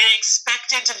 An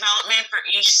expected development for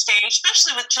each stage,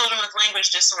 especially with children with language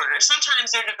disorders.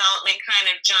 Sometimes their development kind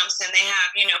of jumps and they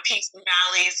have, peaks and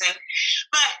valleys.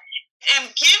 But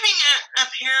giving a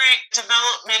parent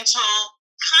developmental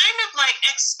kind of like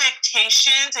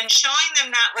expectations and showing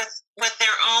them that with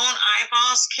their own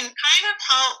eyeballs can kind of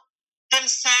help them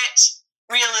set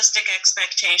realistic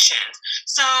expectations.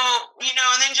 So, and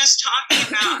then just talking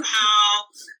about how,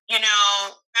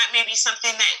 that may be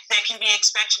something that can be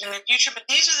expected in the future, but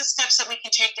these are the steps that we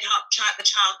can take to help the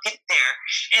child get there.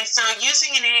 And so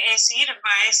using an AAC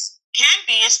device can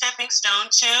be a stepping stone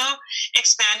to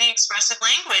expanding expressive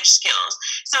language skills.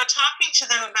 So talking to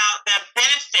them about the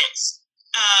benefits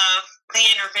of the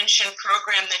intervention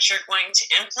program that you're going to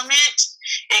implement,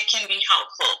 it can be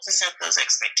helpful to set those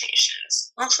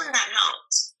expectations. Hopefully that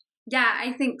helps. Yeah,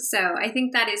 I think so. I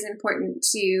think that is important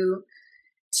to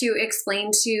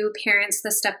explain to parents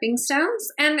the stepping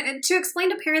stones and to explain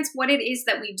to parents what it is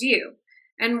that we do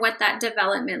and what that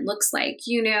development looks like.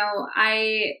 You know,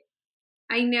 I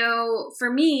know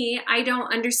for me, I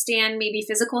don't understand maybe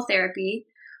physical therapy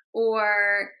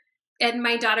and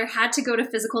my daughter had to go to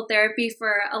physical therapy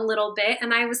for a little bit.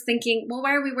 And I was thinking, well,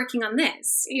 why are we working on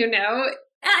this? You know,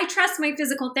 I trust my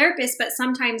physical therapist, but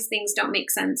sometimes things don't make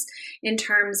sense in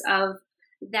terms of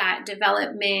that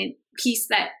development piece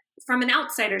that from an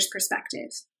outsider's perspective.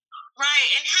 Right.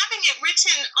 And having it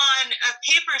written on a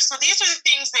paper. So these are the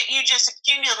things that you just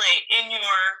accumulate in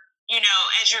your,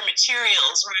 as your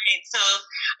materials, right? So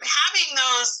having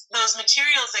those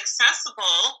materials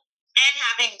accessible and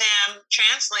having them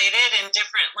translated in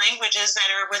different languages that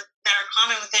are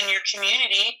common within your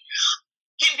community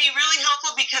can be really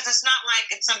helpful, because it's not like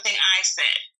it's something I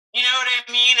said. You know what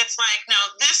I mean? It's like, no,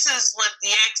 this is what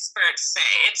the experts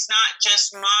say. It's not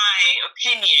just my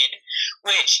opinion,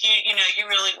 which you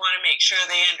really want to make sure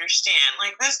they understand.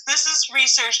 Like this is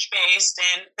research based,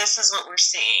 and this is what we're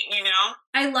seeing.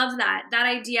 I love that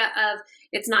idea of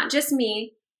it's not just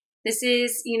me. This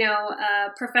is,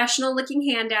 a professional looking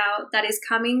handout that is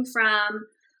coming from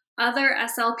other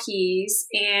SLPs.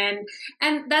 And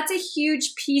that's a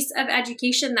huge piece of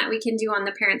education that we can do on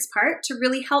the parents' part to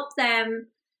really help them,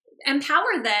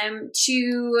 empower them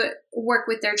to work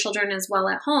with their children as well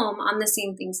at home on the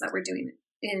same things that we're doing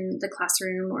in the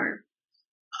classroom or.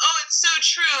 Oh, it's so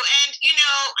true. And,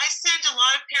 I send a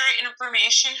lot of parent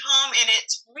information home, and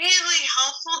it's really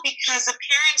helpful because the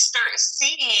parents start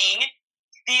seeing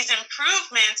these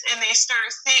improvements, and they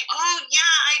start saying, oh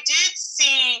yeah, I did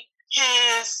see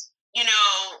his,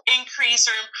 increase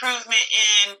or improvement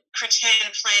in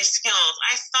pretend play skills.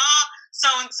 I saw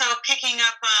so-and-so picking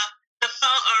up the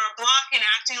phone or a block and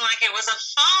acting like it was a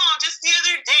phone just the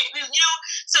other day,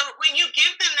 so when you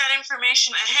give them that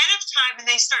information ahead of time and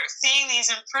they start seeing these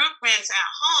improvements at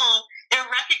home, they're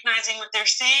recognizing what they're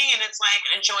seeing, and it's like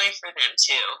a joy for them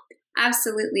too.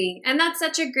 Absolutely. And that's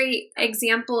such a great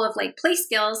example of like play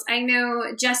skills. I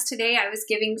know just today I was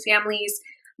giving families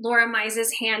Laura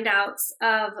Mize's handouts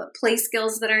of play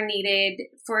skills that are needed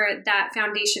for that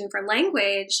foundation for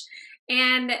language.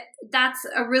 And that's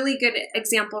a really good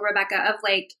example, Rebecca, of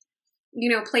like,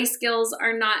 play skills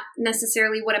are not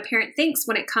necessarily what a parent thinks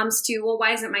when it comes to, well,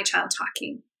 why isn't my child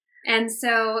talking? And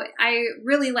so I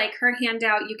really like her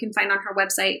handout. You can find on her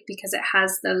website because it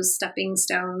has those stepping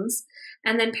stones.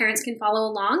 And then parents can follow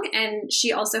along. And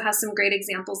she also has some great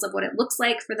examples of what it looks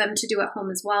like for them to do at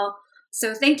home as well.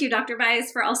 So thank you, Dr.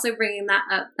 Baez, for also bringing that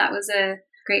up. That was a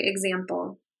great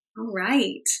example. All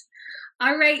right.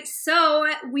 So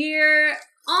we're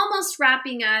almost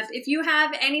wrapping up. If you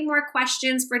have any more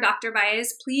questions for Dr.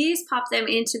 Baez, please pop them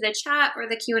into the chat or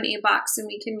the Q&A box, and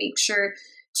we can make sure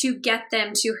to get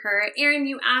them to her. Erin,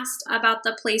 you asked about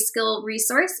the play skill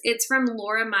resource. It's from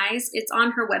Laura Mize. It's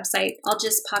on her website. I'll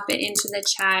just pop it into the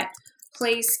chat.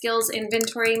 Play skills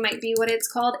inventory might be what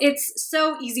it's called. It's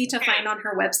so easy to find on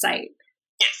her website.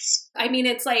 Yes. I mean,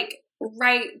 it's like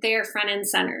right there, front and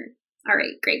center. All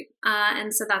right, great.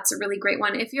 And so that's a really great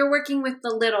one. If you're working with the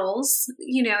littles,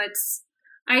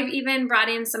 I've even brought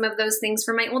in some of those things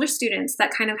for my older students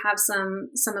that kind of have some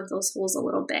of those holes a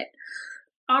little bit.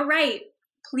 All right.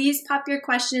 Please pop your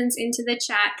questions into the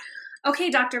chat. Okay,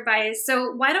 Dr. Baez,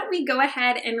 so why don't we go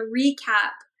ahead and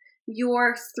recap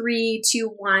your 3,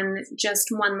 2, 1 just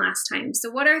one last time. So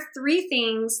what are 3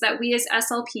 things that we as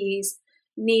SLPs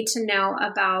need to know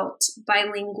about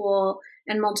bilingual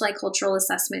and multicultural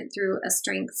assessment through a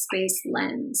strengths-based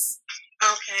lens?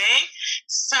 Okay,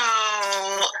 so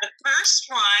the first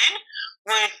one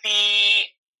would be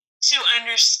to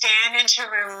understand and to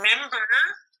remember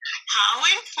how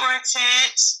important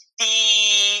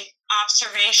the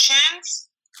observations,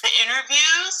 the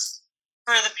interviews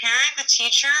for the parent, the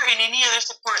teacher, and any other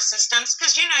support systems,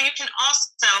 because, you can also,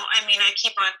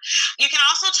 you can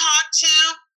also talk to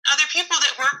other people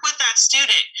that work with that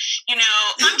student.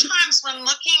 Sometimes when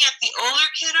looking at the older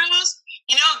kiddos,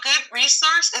 a good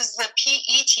resource is the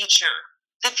PE teacher.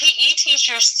 The PE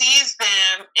teacher sees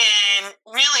them in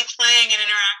really playing and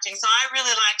interacting. So I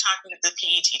really like talking to the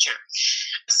PE teacher.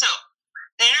 So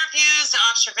the interviews, the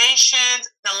observations,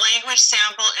 the language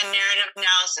sample, and narrative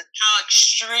analysis, how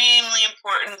extremely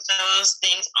important those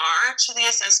things are to the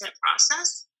assessment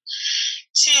process.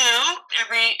 Two,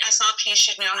 every SLP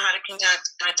should know how to conduct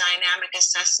a dynamic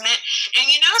assessment. And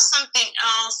you know something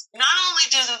else? Not only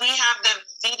do we have the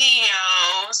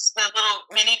videos, the little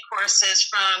mini courses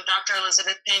from Dr.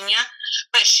 Elizabeth Pena,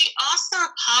 but she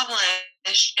also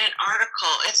published an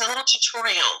article. It's a little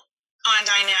tutorial on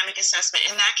dynamic assessment,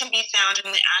 and that can be found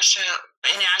in the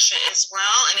ASHA as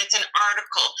well, and it's an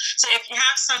article. So if you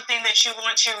have something that you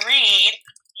want to read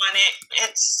on it,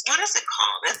 it's, what is it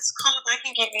called? It's called, I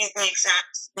can give you the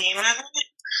exact name of it.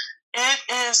 It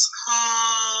is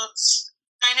called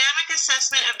Dynamic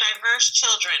Assessment of Diverse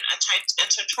Children, a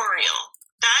tutorial.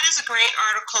 That is a great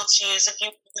article to use if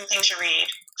you want something to read.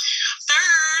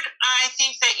 Third, I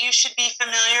think that you should be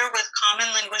familiar with common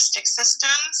linguistic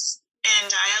systems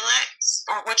and dialects,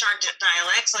 or which are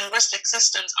dialects. Linguistic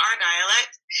systems are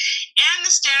dialects, and the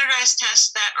standardized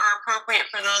tests that are appropriate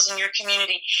for those in your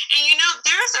community. And you know,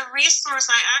 there's a resource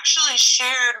I actually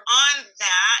shared on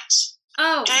that.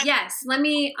 Oh, yes.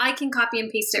 I can copy and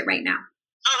paste it right now.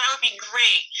 Oh, that would be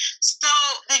great. So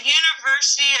the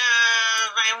University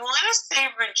of, I want to say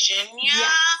Virginia.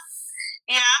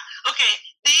 Yes. Yeah. Okay.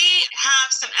 They have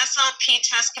some SLP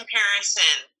test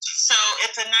comparison. So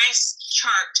it's a nice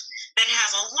chart that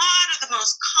has a lot of the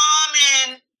most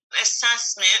common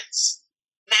assessments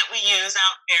that we use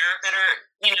out there that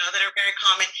are very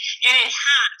common. And it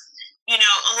has,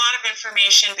 a lot of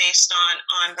information based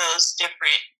on those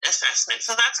different assessments.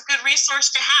 So that's a good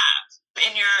resource to have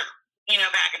in your,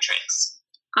 bag of tricks.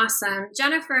 Awesome.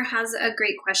 Jennifer has a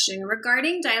great question.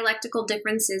 Regarding dialectical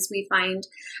differences we find,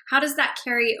 how does that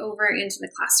carry over into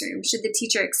the classroom? Should the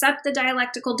teacher accept the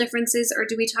dialectical differences, or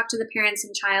do we talk to the parents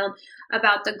and child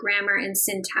about the grammar and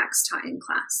syntax taught in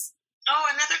class? Oh,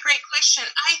 another great question.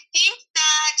 I think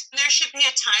that there should be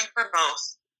a time for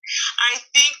both. I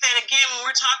think that, again, when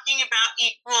we're talking about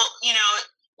equal,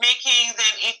 making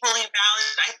them equally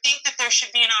valid, I think that there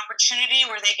should be an opportunity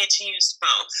where they get to use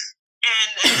both.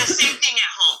 And the same thing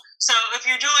at home. So if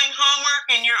you're doing homework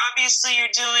and you're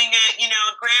doing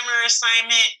a grammar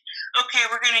assignment, okay,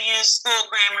 we're going to use school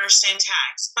grammar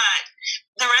syntax. But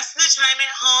the rest of the time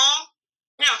at home,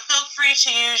 feel free to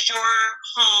use your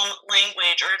home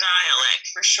language or dialect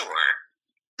for sure.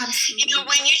 Absolutely.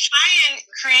 When you try and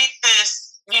create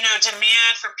this,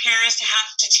 demand for parents to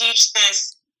have to teach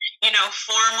this,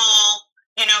 formal,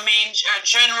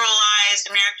 generalized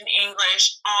American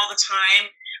English all the time,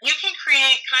 you can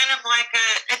create kind of like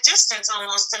a distance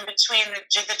almost in between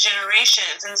the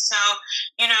generations. And so,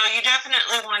 you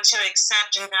definitely want to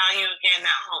accept and value, again,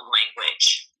 that home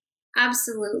language.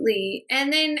 Absolutely.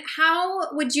 And then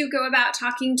how would you go about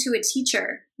talking to a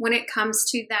teacher when it comes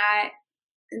to that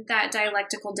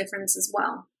dialectical difference as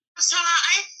well? So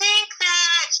I think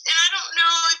that, and I don't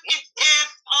know if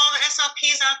all the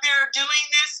SLPs out there are doing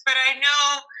this, but I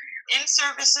know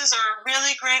in-services are a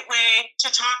really great way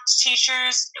to talk to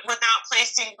teachers without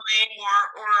placing blame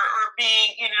or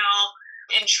being,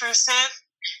 intrusive.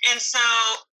 And so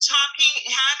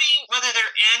having, whether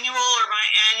they're annual or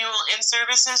biannual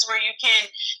in-services where you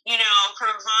can,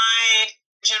 provide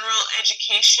general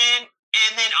education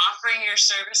and then offering your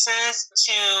services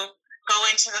to go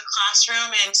into the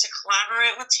classroom and to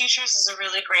collaborate with teachers is a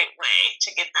really great way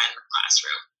to get that in the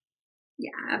classroom.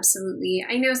 Yeah, absolutely.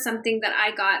 I know something that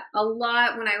I got a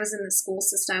lot when I was in the school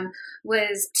system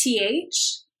was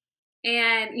TH.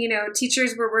 And,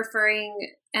 teachers were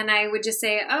referring, and I would just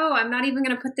say, oh, I'm not even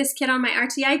going to put this kid on my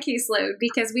RTI caseload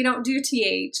because we don't do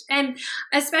TH. And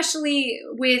especially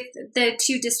with the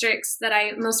two districts that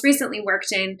I most recently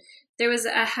worked in, there was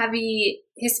a heavy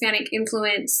Hispanic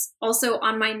influence also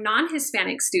on my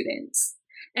non-Hispanic students.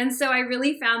 And so I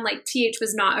really found like TH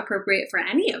was not appropriate for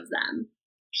any of them.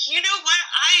 You know what?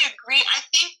 I agree. I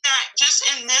think that just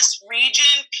in this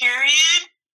region, period,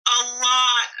 a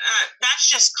lot, that's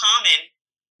just common.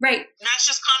 Right. And that's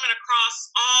just common across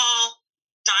all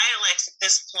dialects at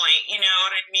this point, you know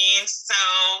what I mean? So,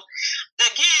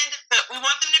 again, but we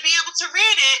want them to be able to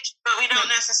read it, but we don't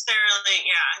necessarily,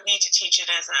 need to teach it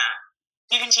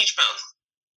you can teach both.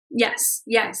 Yes.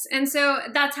 And so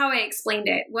that's how I explained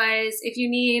it, was if you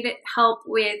need help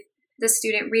with the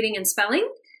student reading and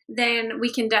spelling, then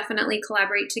we can definitely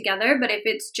collaborate together. But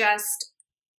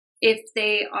if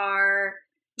they are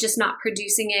just not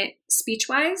producing it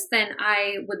speech-wise, then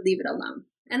I would leave it alone.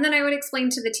 And then I would explain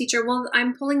to the teacher, well,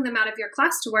 I'm pulling them out of your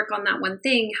class to work on that one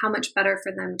thing. How much better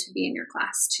for them to be in your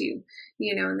class too,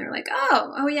 and they're like,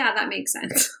 oh yeah, that makes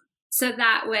sense. So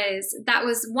that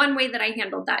was one way that I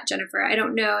handled that, Jennifer. I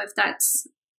don't know if that's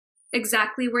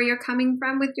exactly where you're coming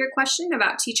from with your question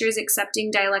about teachers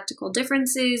accepting dialectical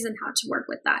differences and how to work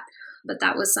with that. But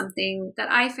that was something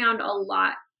that I found a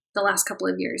lot the last couple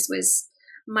of years was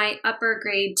my upper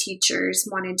grade teachers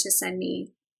wanted to send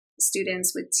me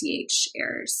students with TH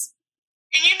errors.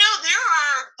 And there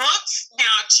are books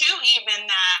now too, even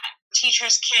that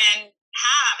teachers can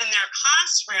have in their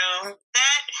classroom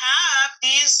that have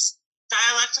these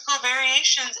dialectical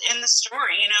variations in the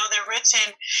story. They're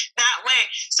written that way.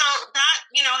 So that,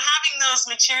 having those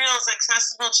materials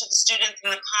accessible to the students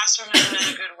in the classroom is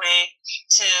another good way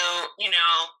to,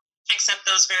 accept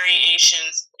those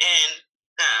variations in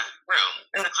the room,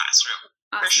 in the classroom,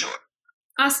 Awesome. For sure.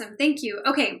 Awesome. Thank you.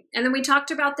 Okay. And then we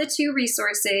talked about the 2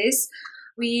 resources.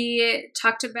 We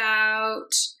talked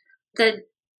about the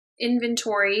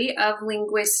inventory of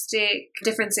linguistic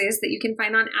differences that you can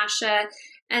find on ASHA.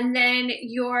 And then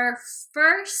your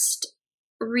first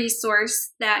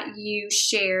resource that you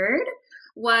shared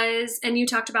was, and you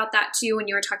talked about that too when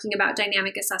you were talking about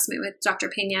dynamic assessment with Dr.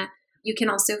 Pena. You can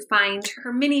also find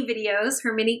her mini videos,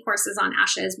 her mini courses on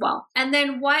ASHA as well. And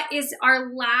then what is our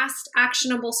last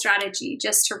actionable strategy,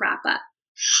 just to wrap up?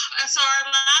 So our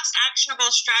last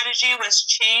actionable strategy was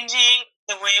changing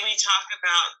the way we talk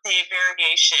about the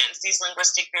variations, these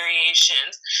linguistic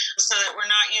variations, so that we're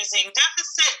not using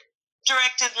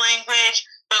deficit-directed language,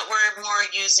 but we're more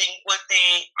using what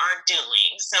they are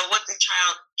doing. So what the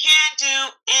child can do,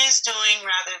 is doing,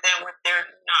 rather than what they're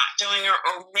not doing or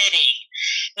omitting,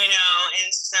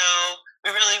 and so we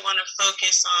really want to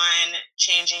focus on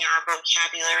changing our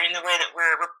vocabulary and the way that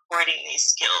we're reporting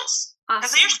these skills.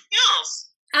 Because they're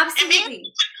skills. Absolutely. And being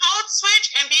able to code switch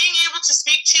and being able to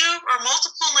speak 2 or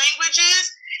multiple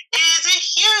languages is a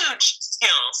huge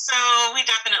skill. So we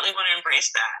definitely want to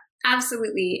embrace that.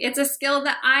 Absolutely. It's a skill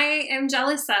that I am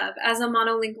jealous of as a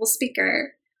monolingual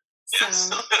speaker. So.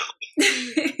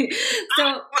 Absolutely. So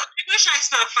I wish I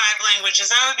spoke 5 languages.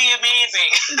 That would be amazing.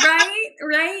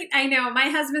 Right. I know. My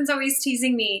husband's always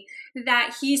teasing me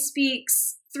that he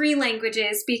speaks 3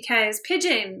 languages because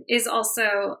Pidgin is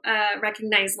also a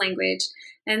recognized language.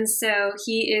 And so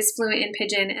he is fluent in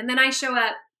Pidgin. And then I show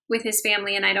up with his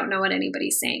family and I don't know what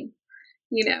anybody's saying.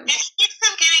 It keeps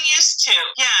them getting used to.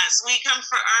 Yes,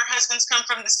 our husbands come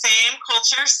from the same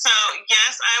culture. So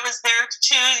yes, I was there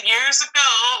 2 years ago,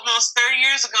 almost 30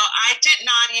 years ago. I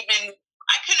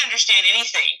couldn't understand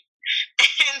anything.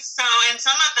 And so in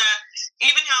some of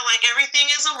even how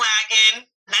everything is a wagon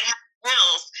that has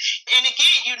wheels. And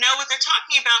again, what they're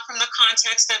talking about from the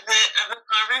context of the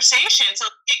conversation. So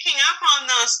picking up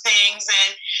on those things,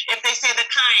 and if they say the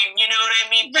kind, you know what I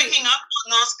mean? Right. Picking up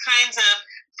on those kinds of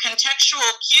contextual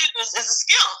cues is a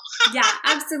skill. Yeah,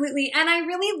 absolutely. And I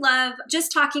really love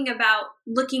just talking about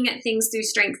looking at things through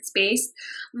strengths-based.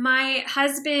 My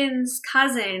husband's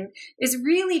cousin is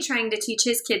really trying to teach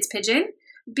his kids Pidgin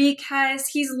because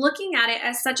he's looking at it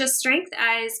as such a strength,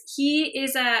 as he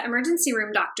is an emergency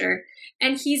room doctor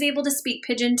and he's able to speak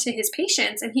Pidgin to his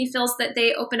patients and he feels that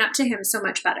they open up to him so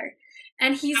much better.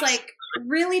 And he's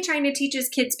really trying to teach his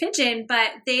kids Pidgin,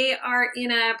 but they are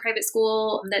in a private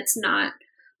school that's not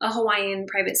a Hawaiian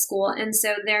private school. And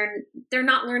so they're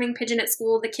not learning Pidgin at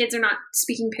school. The kids are not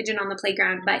speaking Pidgin on the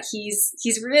playground, but he's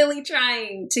really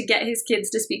trying to get his kids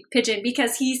to speak Pidgin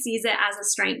because he sees it as a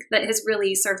strength that has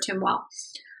really served him well.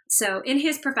 So in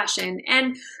his profession.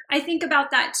 And I think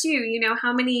about that too,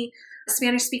 how many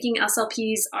Spanish speaking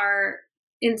SLPs are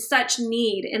in such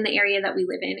need in the area that we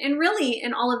live in, and really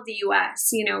in all of the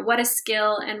US, what a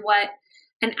skill and what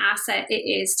an asset it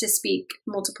is to speak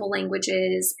multiple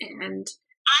languages. And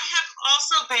I have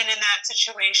also been in that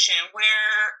situation where,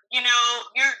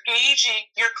 you're gauging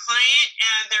your client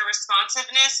and their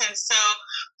responsiveness. And so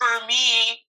for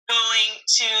me, going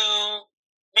to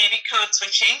maybe code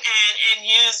switching and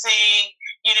using,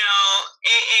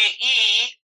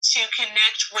 AAE to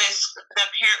connect with the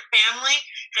parent family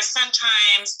has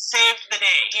sometimes saved the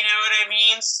day. You know what I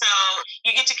mean? So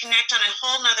you get to connect on a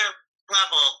whole nother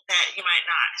level that you might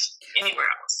not anywhere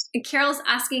else. And Carol's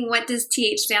asking, what does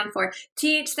TH stand for?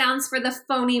 TH stands for the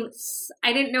phoneme th.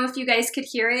 I didn't know if you guys could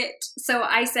hear it, so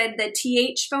I said the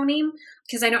TH phoneme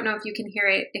because I don't know if you can hear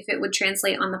it, if it would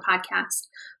translate on the podcast,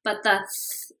 but the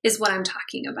th is what I'm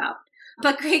talking about.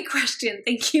 But great question.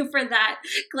 Thank you for that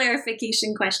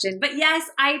clarification question. But yes,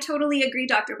 I totally agree,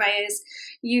 Dr. Baez.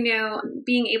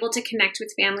 Being able to connect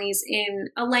with families in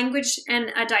a language and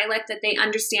a dialect that they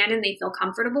understand and they feel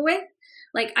comfortable with,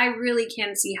 I really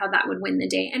can see how that would win the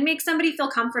day and make somebody feel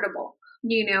comfortable,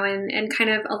 and kind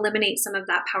of eliminate some of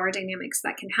that power dynamics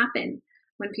that can happen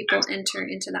when people enter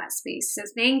into that space. So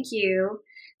thank you.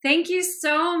 Thank you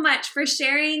so much for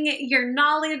sharing your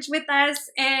knowledge with us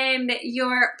and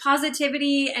your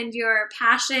positivity and your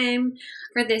passion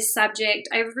for this subject.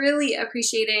 I really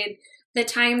appreciated the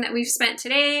time that we've spent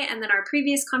today and then our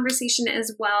previous conversation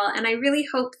as well. And I really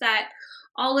hope that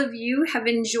all of you have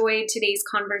enjoyed today's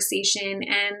conversation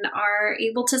and are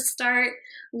able to start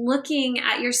looking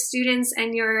at your students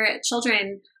and your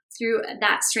children through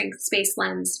that strengths-based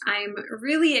lens. I'm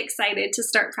really excited to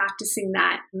start practicing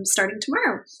that starting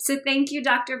tomorrow. So thank you,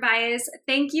 Dr. Baez.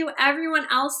 Thank you, everyone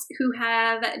else who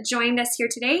have joined us here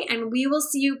today, and we will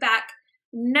see you back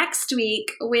next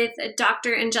week with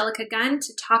Dr. Angelica Gunn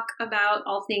to talk about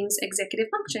all things executive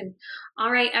function.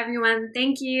 All right, everyone,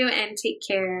 thank you and take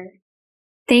care.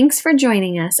 Thanks for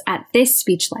joining us at This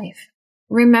Speech Life.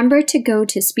 Remember to go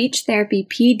to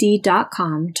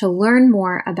speechtherapypd.com to learn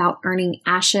more about earning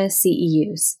ASHA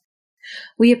CEUs.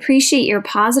 We appreciate your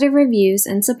positive reviews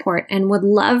and support and would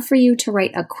love for you to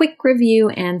write a quick review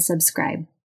and subscribe.